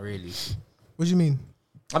no one, really. What do you mean?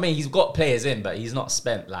 I mean, he's got players in, but he's not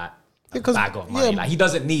spent like a Because- bag of money. yeah, Like he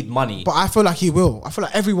doesn't need money. But I feel like he will. I feel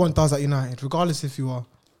like everyone does at United, regardless if you are.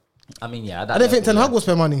 I mean, yeah, I didn't think Ten Hag would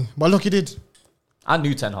spend money, but look, he did. I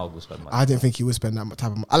knew Ten Hag would spend money. I didn't think he would spend that much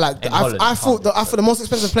type of money. In Holland, I thought the most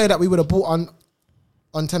expensive player that we would have bought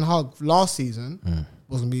on Ten Hag last season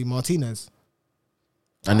was gonna be Martinez.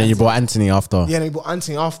 And then you bought Anthony after. Yeah, and we bought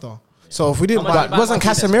Anthony after. So if we didn't How much buy But wasn't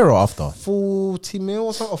Martinez. Casemiro after? 40 mil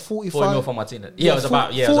or something, or 45. 40 mil for Martinez. Yeah, it was about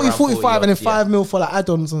 40, it was around 45 and then 40, 5 mil for like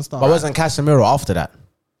add-ons and stuff. But wasn't Casemiro after that?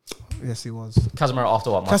 Yes, he was. Casemiro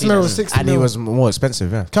after what? Casemiro Martinez. was 60 And mil. he was more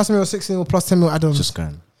expensive, yeah. Casemiro was 60 mil plus 10 mil add-ons. Just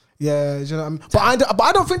going. Yeah, do you know what I mean? But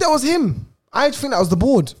I don't think that was him. I think that was the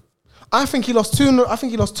board. I think he lost two in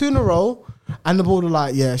a row, and the board were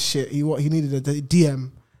like, yeah, shit. He needed a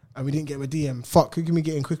DM, and we didn't get him a DM. Fuck, who can we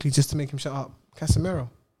get in quickly just to make him shut up? Casemiro.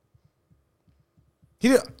 He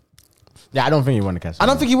did. Yeah, I don't think he won the Casemiro. I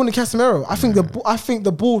don't think he wanted Casemiro. I think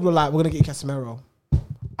the board were like, we're gonna get Casemiro.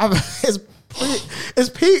 It's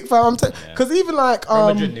peak, fam. Because even like Real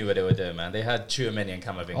Madrid knew what they were doing, man. They had Tchouameni and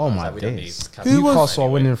Camavinga. Oh my Like, we don't need days. Casemiro Newcastle are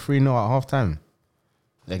anyway. winning 3-0 at half time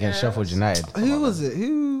against Yeah, Sheffield United. who was it?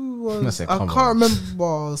 Who was? That's a I come can't on.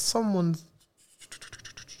 remember.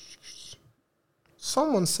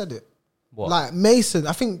 Someone said it. What? Like Mason,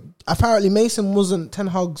 I think apparently Mason wasn't Ten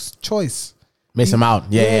Hag's choice. Miss him out.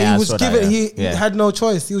 Yeah, he I was saw given. that, He yeah. had no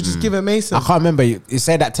choice. He was just given Mason. I can't remember. You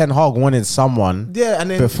said that Ten Hag wanted someone Yeah, and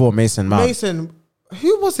then before Mason Mount. Mason.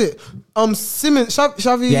 Who was it? Simmons.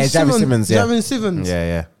 Xavi Yeah, Xavi Simmons, yeah. Xavi Simmons.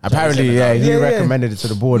 Yeah. Apparently, Simmons, yeah, he yeah, yeah. recommended it to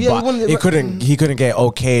the board, Yeah, he but wanted it he re- couldn't get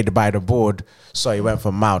okayed by the board, so he went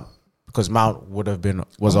for Mount because Mount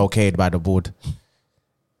was okayed by the board.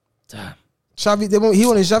 Damn. Xavi. He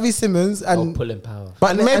wanted Xavi Simmons Oh, and. pulling power.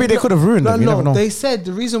 But maybe they could have ruined him. You never know. They said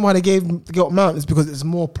the reason why they got Mount is because it's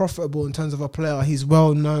more profitable in terms of a player. He's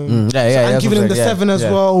well known. Yeah, and that's giving what him I'm the saying, 7 as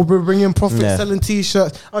yeah. well. We're bringing profit, Yeah. selling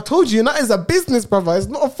t-shirts. I told you, that is a business, brother. It's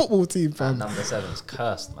not a football team, And fam. number 7's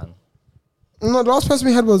cursed, man. No, the last person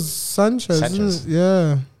we had was Sanchez. Sanchez. Isn't it?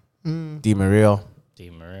 Yeah. Di Maria.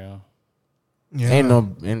 Di Maria. Yeah.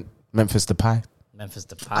 Ain't Memphis Depay. Memphis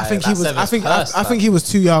Depay. I think that he was. seven's I think. cursed, I think man. he was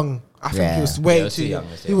too young. I think Yeah. he was way Yeah, he was too too young.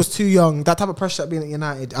 young, He was too young. That type of pressure being at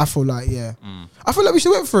United. I feel like I feel like we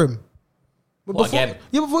should wait for him. But What, again?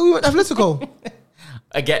 Yeah, before we went Atletico.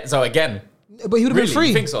 Again, But he would have really? been free.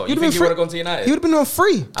 You think so? You He'd think he free. would have gone to United? He would have been on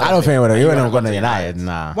free. I don't think he would have. He wouldn't have would've gone to United.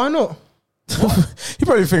 Nah. Why not? He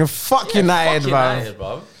probably thinking, fuck United, Fuck bro. United,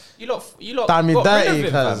 bro. You lot Done me got rid of dirty,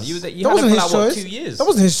 him, fam. cuz. You That had him wasn't for his like, what, choice. 2 years? That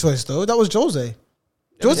wasn't his choice though. That was Jose.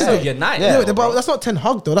 Jose Yeah, did- United, Yeah, bro. but that's not Ten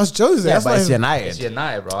Hag though. That's Jose. Yeah, That's but not it's him. United. It's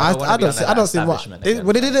United, bro. I wanna be don't see. under I don't that see what. establishment They, again,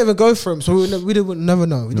 well, they fam. didn't even go for him, so we would never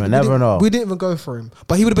know. We never know. We didn't even go for him,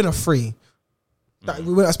 but he would have been a free. That we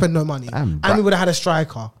wouldn't have spent no money, Damn, and we would have had a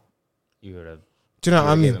striker. You would have. Do you know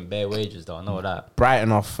what I Gave mean? him bare wages, though. I know that.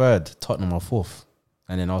 Brighton are 3rd, Tottenham are 4th,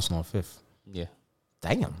 and then Arsenal are 5th. Yeah.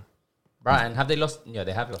 Damn. Brighton, have they lost? Yeah,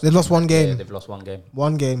 they have lost. They've lost one game. Yeah, they've lost one game.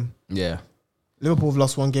 One game. Yeah. Liverpool have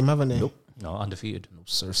lost one game, haven't they? Nope. No, undefeated.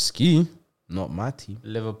 Sir Ski, not my team.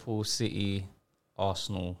 Liverpool, City,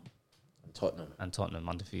 Arsenal, And Tottenham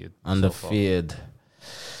undefeated. Undefeated.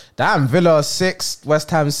 Damn, Villa 6th, West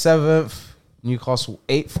Ham 7th, Newcastle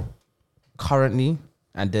 8th currently,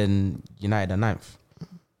 and then United 9th.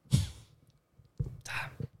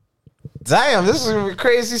 Damn, this is a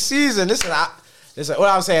crazy season. Listen, all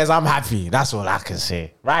I'm saying is I'm happy. That's all I can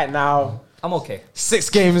say. Right now, I'm okay. 6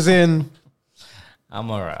 games in. I'm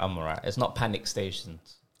alright. It's not panic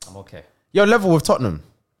stations. I'm okay. You're level with Tottenham.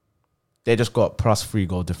 They just got +3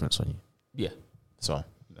 goal difference on you. Yeah. So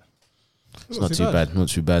it's not too bad. Not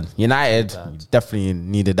too bad. United definitely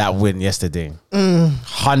needed that win yesterday.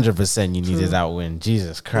 100% you needed that win.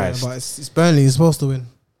 Jesus Christ. Yeah, but it's Burnley. You're supposed to win.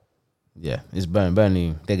 Yeah, it's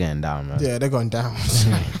Burnley. They're getting down, man. Yeah, they're going down.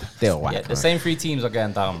 They're whack. Yeah, the same 3 teams are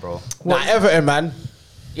going down, bro. Nah, Everton, man.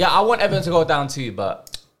 Yeah, I want Everton to go down too,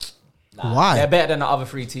 but Why? they're better than the other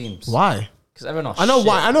 3 teams. Why? Because Everton are I know shit.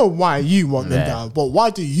 why. I know why you want them down, but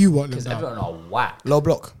why do you want them Because down? Everton are whack. Low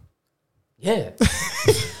block. Yeah.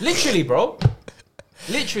 Literally, bro.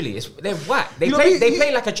 Literally, they're whack. They You know,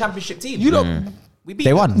 play like a championship team. You don't. We beat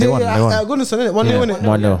They won. them. They won. Goodness, innit? 1-0, innit?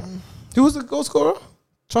 1-0. Who was the goal scorer?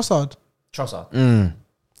 Trossard. Trossard. It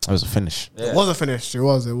was a finish. Yeah. It was a finish. It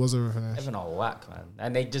was a finish. Everton are whack, man.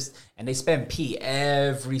 And they spend P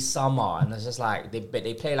every summer, and it's just like they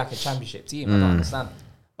play like a championship team. I don't understand.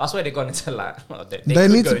 That's why they've gone into like they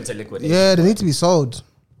could need go to, into liquidation. Yeah, they need to be sold.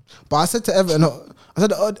 But I said to Everton,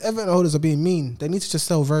 the Everton holders are being mean. They need to just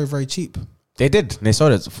sell very, very cheap. They did. They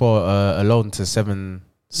sold it for a loan to 7.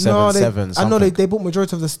 No, Seven. I know they bought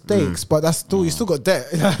majority of the stakes, but that's still you still got debt.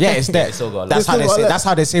 Yeah, it's debt. They still got a That's lot. how that's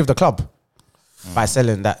how they saved the club by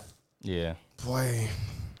selling that. Yeah, Boy,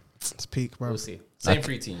 it's peak, bro. we'll see. Same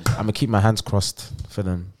 3 teams. I'm gonna keep my hands crossed for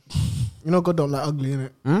them. You know, God don't like ugly,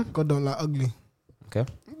 innit? God don't like ugly. Okay.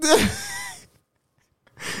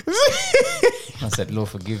 I said, Lord,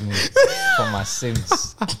 forgive me for my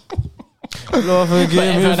sins. Lord forgive me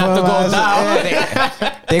Everton have to go down.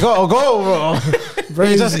 They gotta go, bro.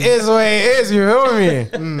 It just is what it is. You feel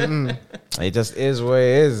me? It just is what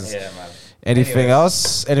it is. Yeah, man. Anything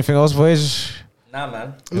else? Anything else, boys? Nah,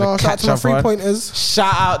 man. No, shout out to my catch up on. 3-pointers.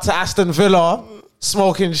 Shout out to Aston Villa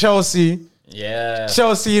smoking Chelsea. Yeah.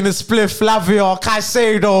 Chelsea in the split, Flavio,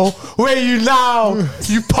 Caicedo, where you now?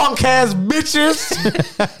 You punk ass bitches.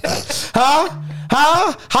 Huh?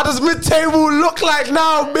 How does mid-table look like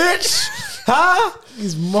now, bitch? Huh?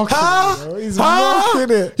 He's mocking Huh? it, bro. He's Huh?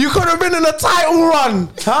 mocking it. You could have been in a title run.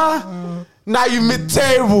 Huh? Now you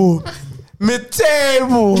mid-table.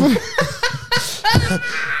 Mid-table.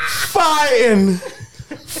 Fighting.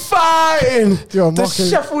 You're The mocking.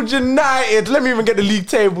 Sheffield United. Let me even get the league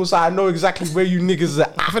table so I know exactly where you niggas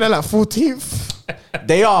are I think they're like 14th.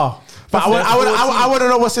 They are. But I want to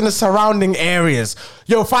know what's in the surrounding areas.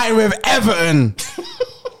 You're fighting with Everton.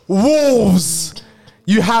 Wolves.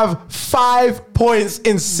 You have 5 points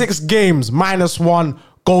in 6 games, -1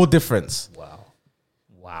 goal difference.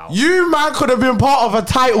 Wow. You, man, could have been part of a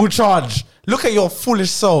title charge. Look at your foolish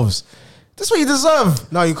selves. That's what you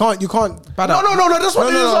deserve. No, you can't bad No, out. that's what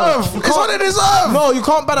they deserve. It's what they deserve. No, you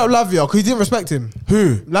can't bad out Lavia because you didn't respect him.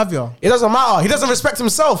 Who? Lavia. It doesn't matter. He doesn't respect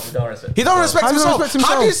himself. He don't respect How does he himself. respect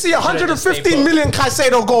How do you himself? see 115 million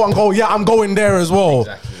Caicedo go and go, yeah, I'm going there as well?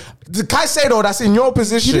 Exactly. The Caicedo that's in your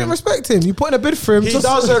position. You didn't respect him. You put in a bid for him. He just-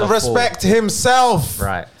 doesn't a respect himself.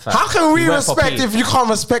 Right. How can we You went for respect P. if you can't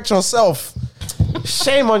respect yourself?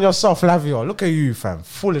 Shame on yourself, Lavio. Look at you, fam.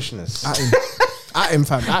 Foolishness. At him,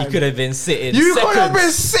 fam. At He him. could have been sitting. You seconds. could have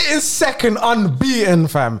been sitting second unbeaten,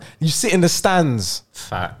 fam. You sit in the stands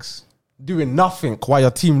Facts. doing nothing while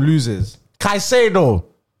your team loses. Caicedo,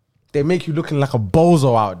 they make you looking like a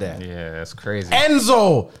bozo out there. Yeah, that's crazy.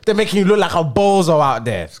 Enzo, they're making you look like a bozo out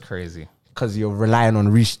there It's crazy. because you're relying on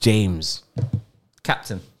Reece James,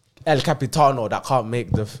 Captain El Capitano that can't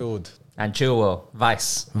make the field. and Chilwell,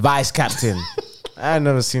 vice. Vice captain. I ain't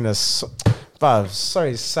never seen a sack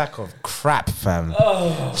of crap, fam.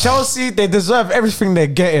 Chelsea, they deserve everything they're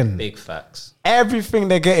getting. Big facts. Everything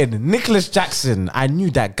they're getting. Nicholas Jackson, I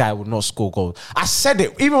knew that guy would not score goals. I said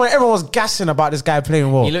it, even when everyone was gassing about this guy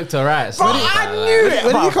playing well. He looked alright. Bro, I knew it.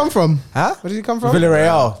 Where did he come from? Huh? Where did he come from?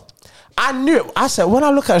 Villarreal. I knew it. I said, when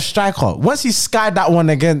I look at a striker, once he skied that one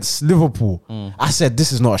against Liverpool, I said,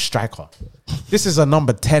 this is not a striker. This is a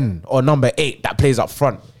number 10 or number 8 that plays up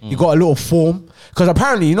front. He got a little form. Because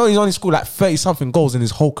apparently, you know, he's only scored like 30-something goals in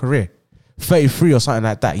his whole career. 33 or something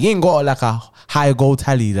like that. He ain't got like a high goal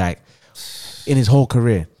tally like in his whole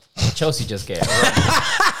career. Chelsea just get it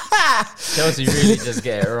wrong. Chelsea really just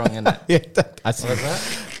get it wrong, innit? Yeah, What's that?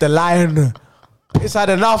 the lion, it's had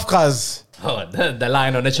enough, cuz. Oh, the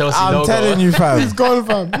line on the Chelsea I'm logo. telling you, fam. He's gone,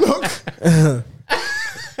 fam. Look.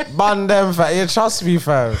 Ban them, fam. You trust me,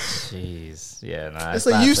 fam. Jeez. Yeah, nah. It's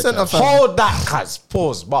a youth centre, fam. Hold that, cuz.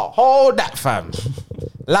 Pause. But hold that, fam.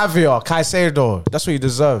 Lavia, Caicedo. That's what you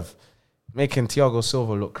deserve. Making Thiago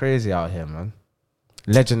Silva look crazy out here, man.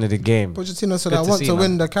 Legend of the game. Pochettino said, Good I to want see, to man.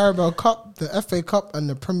 win the Carabao Cup, the FA Cup, and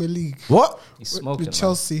the Premier League. What? He's smoking. With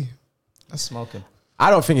Chelsea. He's smoking. I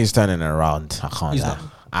don't think he's turning it around. I can't He's lie. not.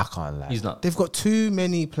 I can't lie. He's not. They've got too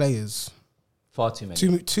many players. Far too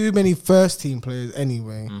many. Too many first team players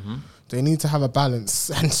anyway. They need to have a balance,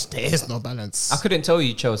 and there is no balance. I couldn't tell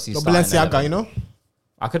you Chelsea's Got starting Balenciaga, 11. you know.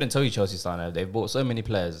 I couldn't tell you Chelsea's starting 11. They've bought so many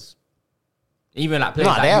players. Even like players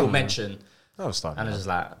Nah, they that haven't, you'll mention. No, start. And it's just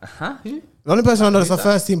like, huh? Who? The only person I know that's a that?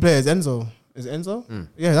 first team player is Enzo. Is it Enzo?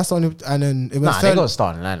 Yeah, that's the only. And then it was Nah, they got to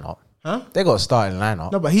start in lineup. Huh? They got to start in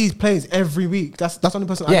lineup. No, but he plays every week. That's the only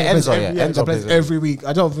person. Yeah, I know plays Enzo, every, yeah. that Enzo plays plays every week.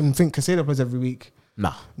 I don't even think Casado plays every week.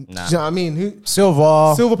 Nah. Do you know what I mean? Who?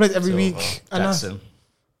 Silva, Silva plays every Silva, week. And that's- Jackson.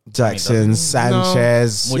 Jackson,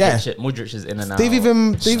 Sanchez. Yeah. Modric is in and out. They've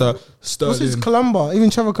even what's his Columba? Even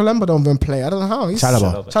Trevor Columba don't even play. I don't know how. He's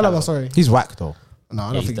Chalobah. sorry. He's whack though. No, I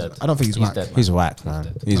Yeah, don't he's think. dead. I don't think he's whack. dead, man. He's whack, man.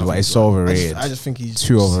 dead. He's whack. It's so overrated. I just think he's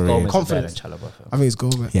Too overrated. Gomez is better Confidence. than Chalobah. I think he's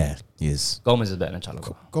Gomez. Yeah, he is. Gomez is better than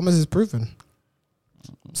Chalobah. Gomez is proven.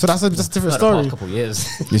 So that's a different Not the story. past couple of years.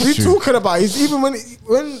 It's What are you true. talking about? He's even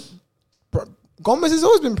when Gomez has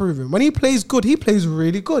always been proven. When he plays good, he plays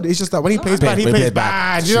really good. It's just that when he plays bad, he when he plays plays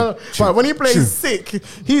bad. bad. You know, True. but when he plays True. sick,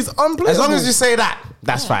 he's unplayable. As long as you say that,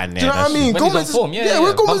 that's fine. Do you know what I mean? When he's on Gomez is- form, yeah, yeah.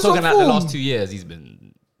 when But Gomez I'm is on talking about the form. last 2 years, he's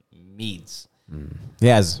been Meads.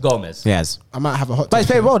 Yes. Gomez. Yes. I might have a hot But take.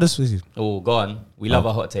 he's played well this season. Oh, go on. We love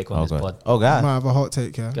a hot take on this pod. Oh, I God. might have a hot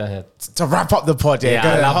take, yeah. Go ahead. To wrap up the pod, Yeah, go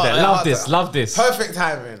I ahead. love that. Hot- Love hot- this. Love this. Perfect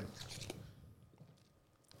timing.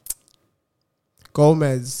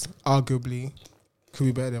 Gomez arguably could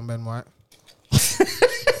be better than Ben White.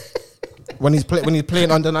 when he's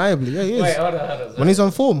playing undeniably, yeah, he is. Wait, hold on. When he's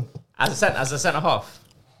on form. As a centre half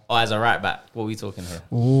or as a right back, what are we talking here?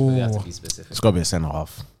 Ooh. We have to be specific. It's got to be a centre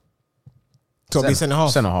half. Got to be centre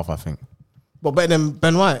half. Centre half, I think. But better than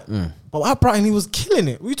Ben White. But at Brighton, he was killing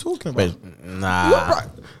it. What are you talking about? But, nah.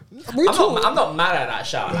 I'm not mad at that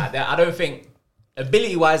shout like that. I don't think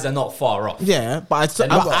ability wise they're not far off. Yeah, but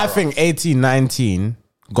I think 18-19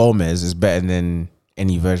 Gomez is better than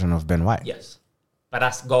any version of Ben White. Yes, but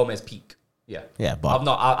that's Gomez peak. Yeah, Yeah, but- I'm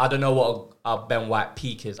not. I don't know what a Ben White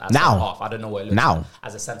peak is as Now. centre half. I don't know what it looks Now. like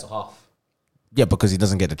as a centre half. Yeah, because he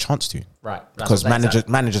doesn't get the chance to. Right, that's Because what I'm saying.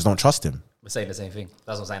 managers don't trust him. We're saying the same thing.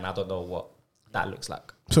 That's what I'm saying. I don't know what that looks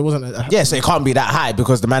like. So it wasn't. Yeah, so it can't be that high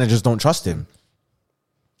because the managers don't trust him.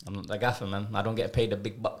 I'm not the gaffer, man. I don't get paid the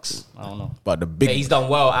big bucks. I don't know. But the But he's done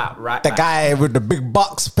well at right the back. guy with the big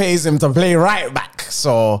bucks pays him to play right back.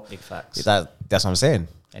 So Big facts. that's what I'm saying.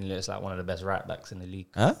 And he looks like one of the best right backs in the league.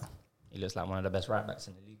 Huh? He looks like one of the best right backs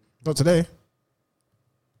in the league. Not today.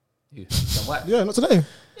 Who? Ben White? Yeah, not today.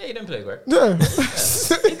 Yeah, he didn't play great. Yeah.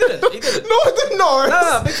 He didn't. He didn't. No, I didn't know.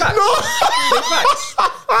 No, big facts. No. Big facts.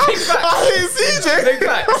 Big facts. I hate CJ. Big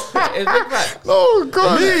facts. It's big facts. Oh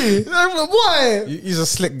God. Me? Why? He's a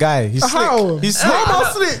slick guy. He's How? slick. He's How slick. am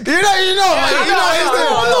I slick? You know,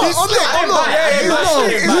 he's slick. I'm not.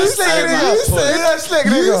 He's slick.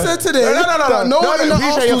 You said today that no one in the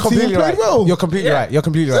Arsenal team played well. You're completely Yeah. right. You're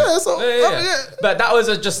completely right. Yeah, so Yeah. But that was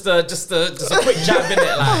just a quick jab in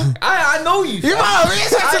it. Like I know you. You might have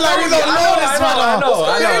acted like we don't know this, man. I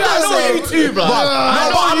know you too, bro. No,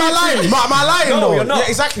 but am I lying? But am I lying No, though? you're not. Yeah,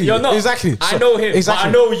 exactly. You're not. Exactly. I know him. Exactly. But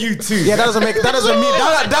I know you too. Yeah, that doesn't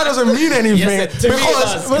mean anything. Yes, to me it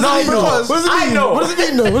does. What does it mean? I know. What does it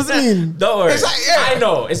mean though? What does it mean? Don't worry. It's like, yeah. I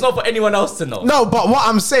know. It's not for anyone else to know. No, but what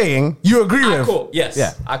I'm saying, you agree I with. caught. Yes.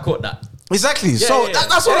 Yeah. I caught that. Exactly. So yeah.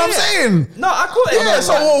 that's what Yeah, I'm yeah. saying. No, I caught it. Yeah.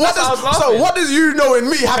 So what does you know in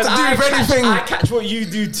me have to do with anything? I catch what you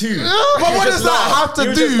do too. But what does that have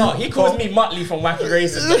to do? He calls me Muttley from Wacky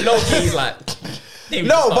Races, but low key he's like.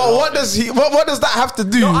 No, but what does that have to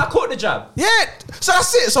do? No, I caught the jab. Yeah. So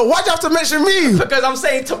that's it. So why'd you have to mention me? Because I'm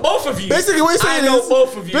saying to both of you. Basically, what you're saying I know is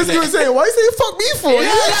both of you. Basically, what you're saying, why are you saying fuck me for?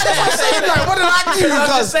 Yeah, that's what I'm saying. Like, what did I do? I'm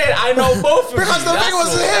just saying I know both of you. Because the thing was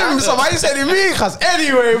That's all. him, so why you saying me? Because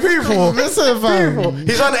anyway, people, Listen, fam.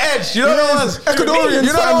 he's on the edge. You know the ones, Ecuadorians,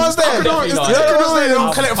 you know the ones there. Ecuadorians, You know the ones there. Them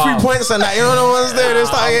I'm collect calm. 3 points and that. You know the ones there. They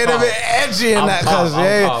start getting a bit edgy and that. Cause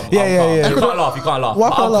yeah. You can't laugh. You can't laugh. Why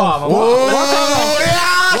can't I'm laugh? calm. Oh yeah.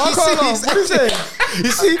 Why can't I laugh? What did you say? You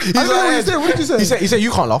see, he's I don't know on what you edge. said. What did you say? He said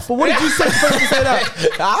you can't laugh. What did you say for him to say that?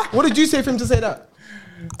 Huh? What did you say for him to say that?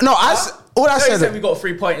 No, all I You said said. we got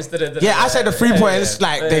 3 points. Yeah, I said the 3 points,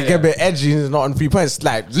 like they get a bit edgy and it's not on 3 points.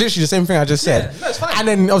 Like literally the same thing I just said. Yeah, no, it's fine. And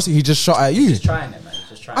then obviously he just shot at you. Just trying it, man.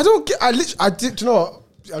 Just trying. I don't get. I did. You know what?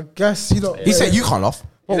 I guess you know. He said you can't laugh.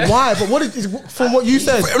 But why? But what did from what you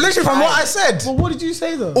said? Literally from what I said. Well, what did you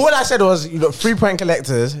say though? All I said was, 3-point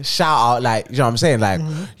collectors shout out, like, you know what I'm saying? Like,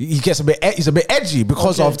 he gets he's a bit edgy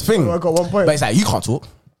because of the thing. I got 1 point. But it's like, you can't talk.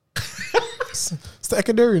 It's the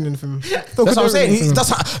Ecuadorian in him. That's what I'm saying. That's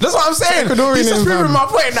what I'm saying. Ecuadorian He's just in proving fam. my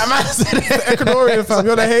point. That man said Ecuadorian fam.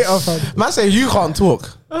 You're the hater fam. Man said you can't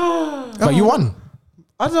talk. But you won.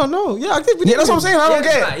 I don't know. Yeah, I think we Yeah, did that's what I'm saying. I don't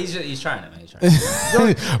get it. He's trying it, man. He's trying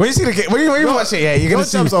it. When you see the when you watch it, yeah, you're gonna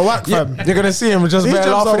see. jumps are whack, fam. You're gonna see him just These bare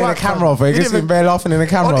jumps are laughing in the whack, camera. fam. Off. You're He gonna see him didn't bare laughing in the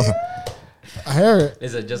camera. Off. I hear it.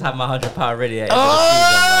 Listen, just have my £100 ready. At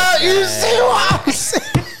Oh, you see what I'm saying?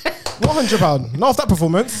 £100. Not off that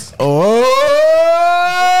performance. Oh,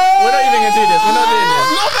 We're not even gonna do this. We're not doing this.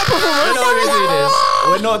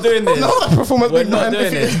 We're not doing this. Not that performance. We're not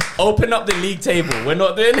doing this. Open up the league table. We're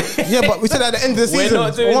not doing it. Yeah, but we said at the end of the We're season.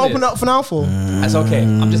 not doing What this. open up for now for? That's okay.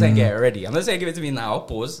 I'm just saying get it ready. I'm not saying give it to me now.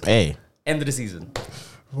 Pause. Hey, End of the season.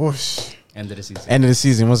 Whoosh. End of the season. end of the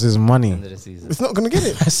season. What's his money? End of the season. It's not gonna get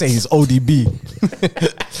it. I say he's ODB.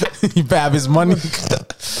 He better have his money.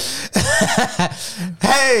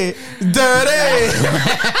 Hey, dirty.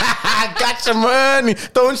 I got your money.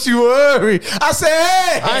 Don't you worry. I say,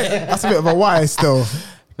 hey. That's a bit of a why still.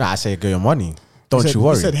 Nah, I say, get your money. Don't you You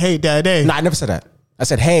worry. said, hey, daddy. Nah, I never said that. I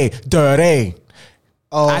said, hey, dirty.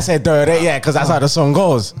 Oh. I said dirty, yeah, because that's how the song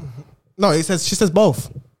goes. No, she says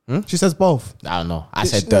both. She says both. I don't know. I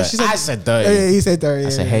said No, dirty. I said dirty. Yeah, he said dirty. I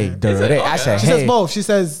said, hey, dirty. I said, She hey. says both. She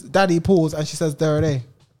says daddy pause and she says dirty.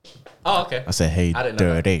 Oh, okay. I said, hey, I didn't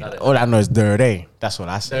know that. dirty. I didn't know All I know is dirty. That's what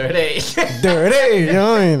I said. Dirty. Dirty. You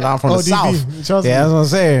know what I mean? I'm from the ODB, south. trust Yeah, me. that's what I'm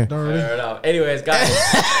saying. Fair enough. Anyways, guys.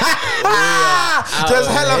 Just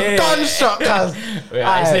hella gunshot, cuz.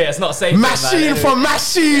 It's not safe. Machine for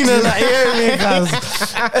machine. And that, you hear me, cuz?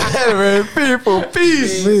 Anyway, people,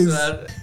 peace. Please. Man.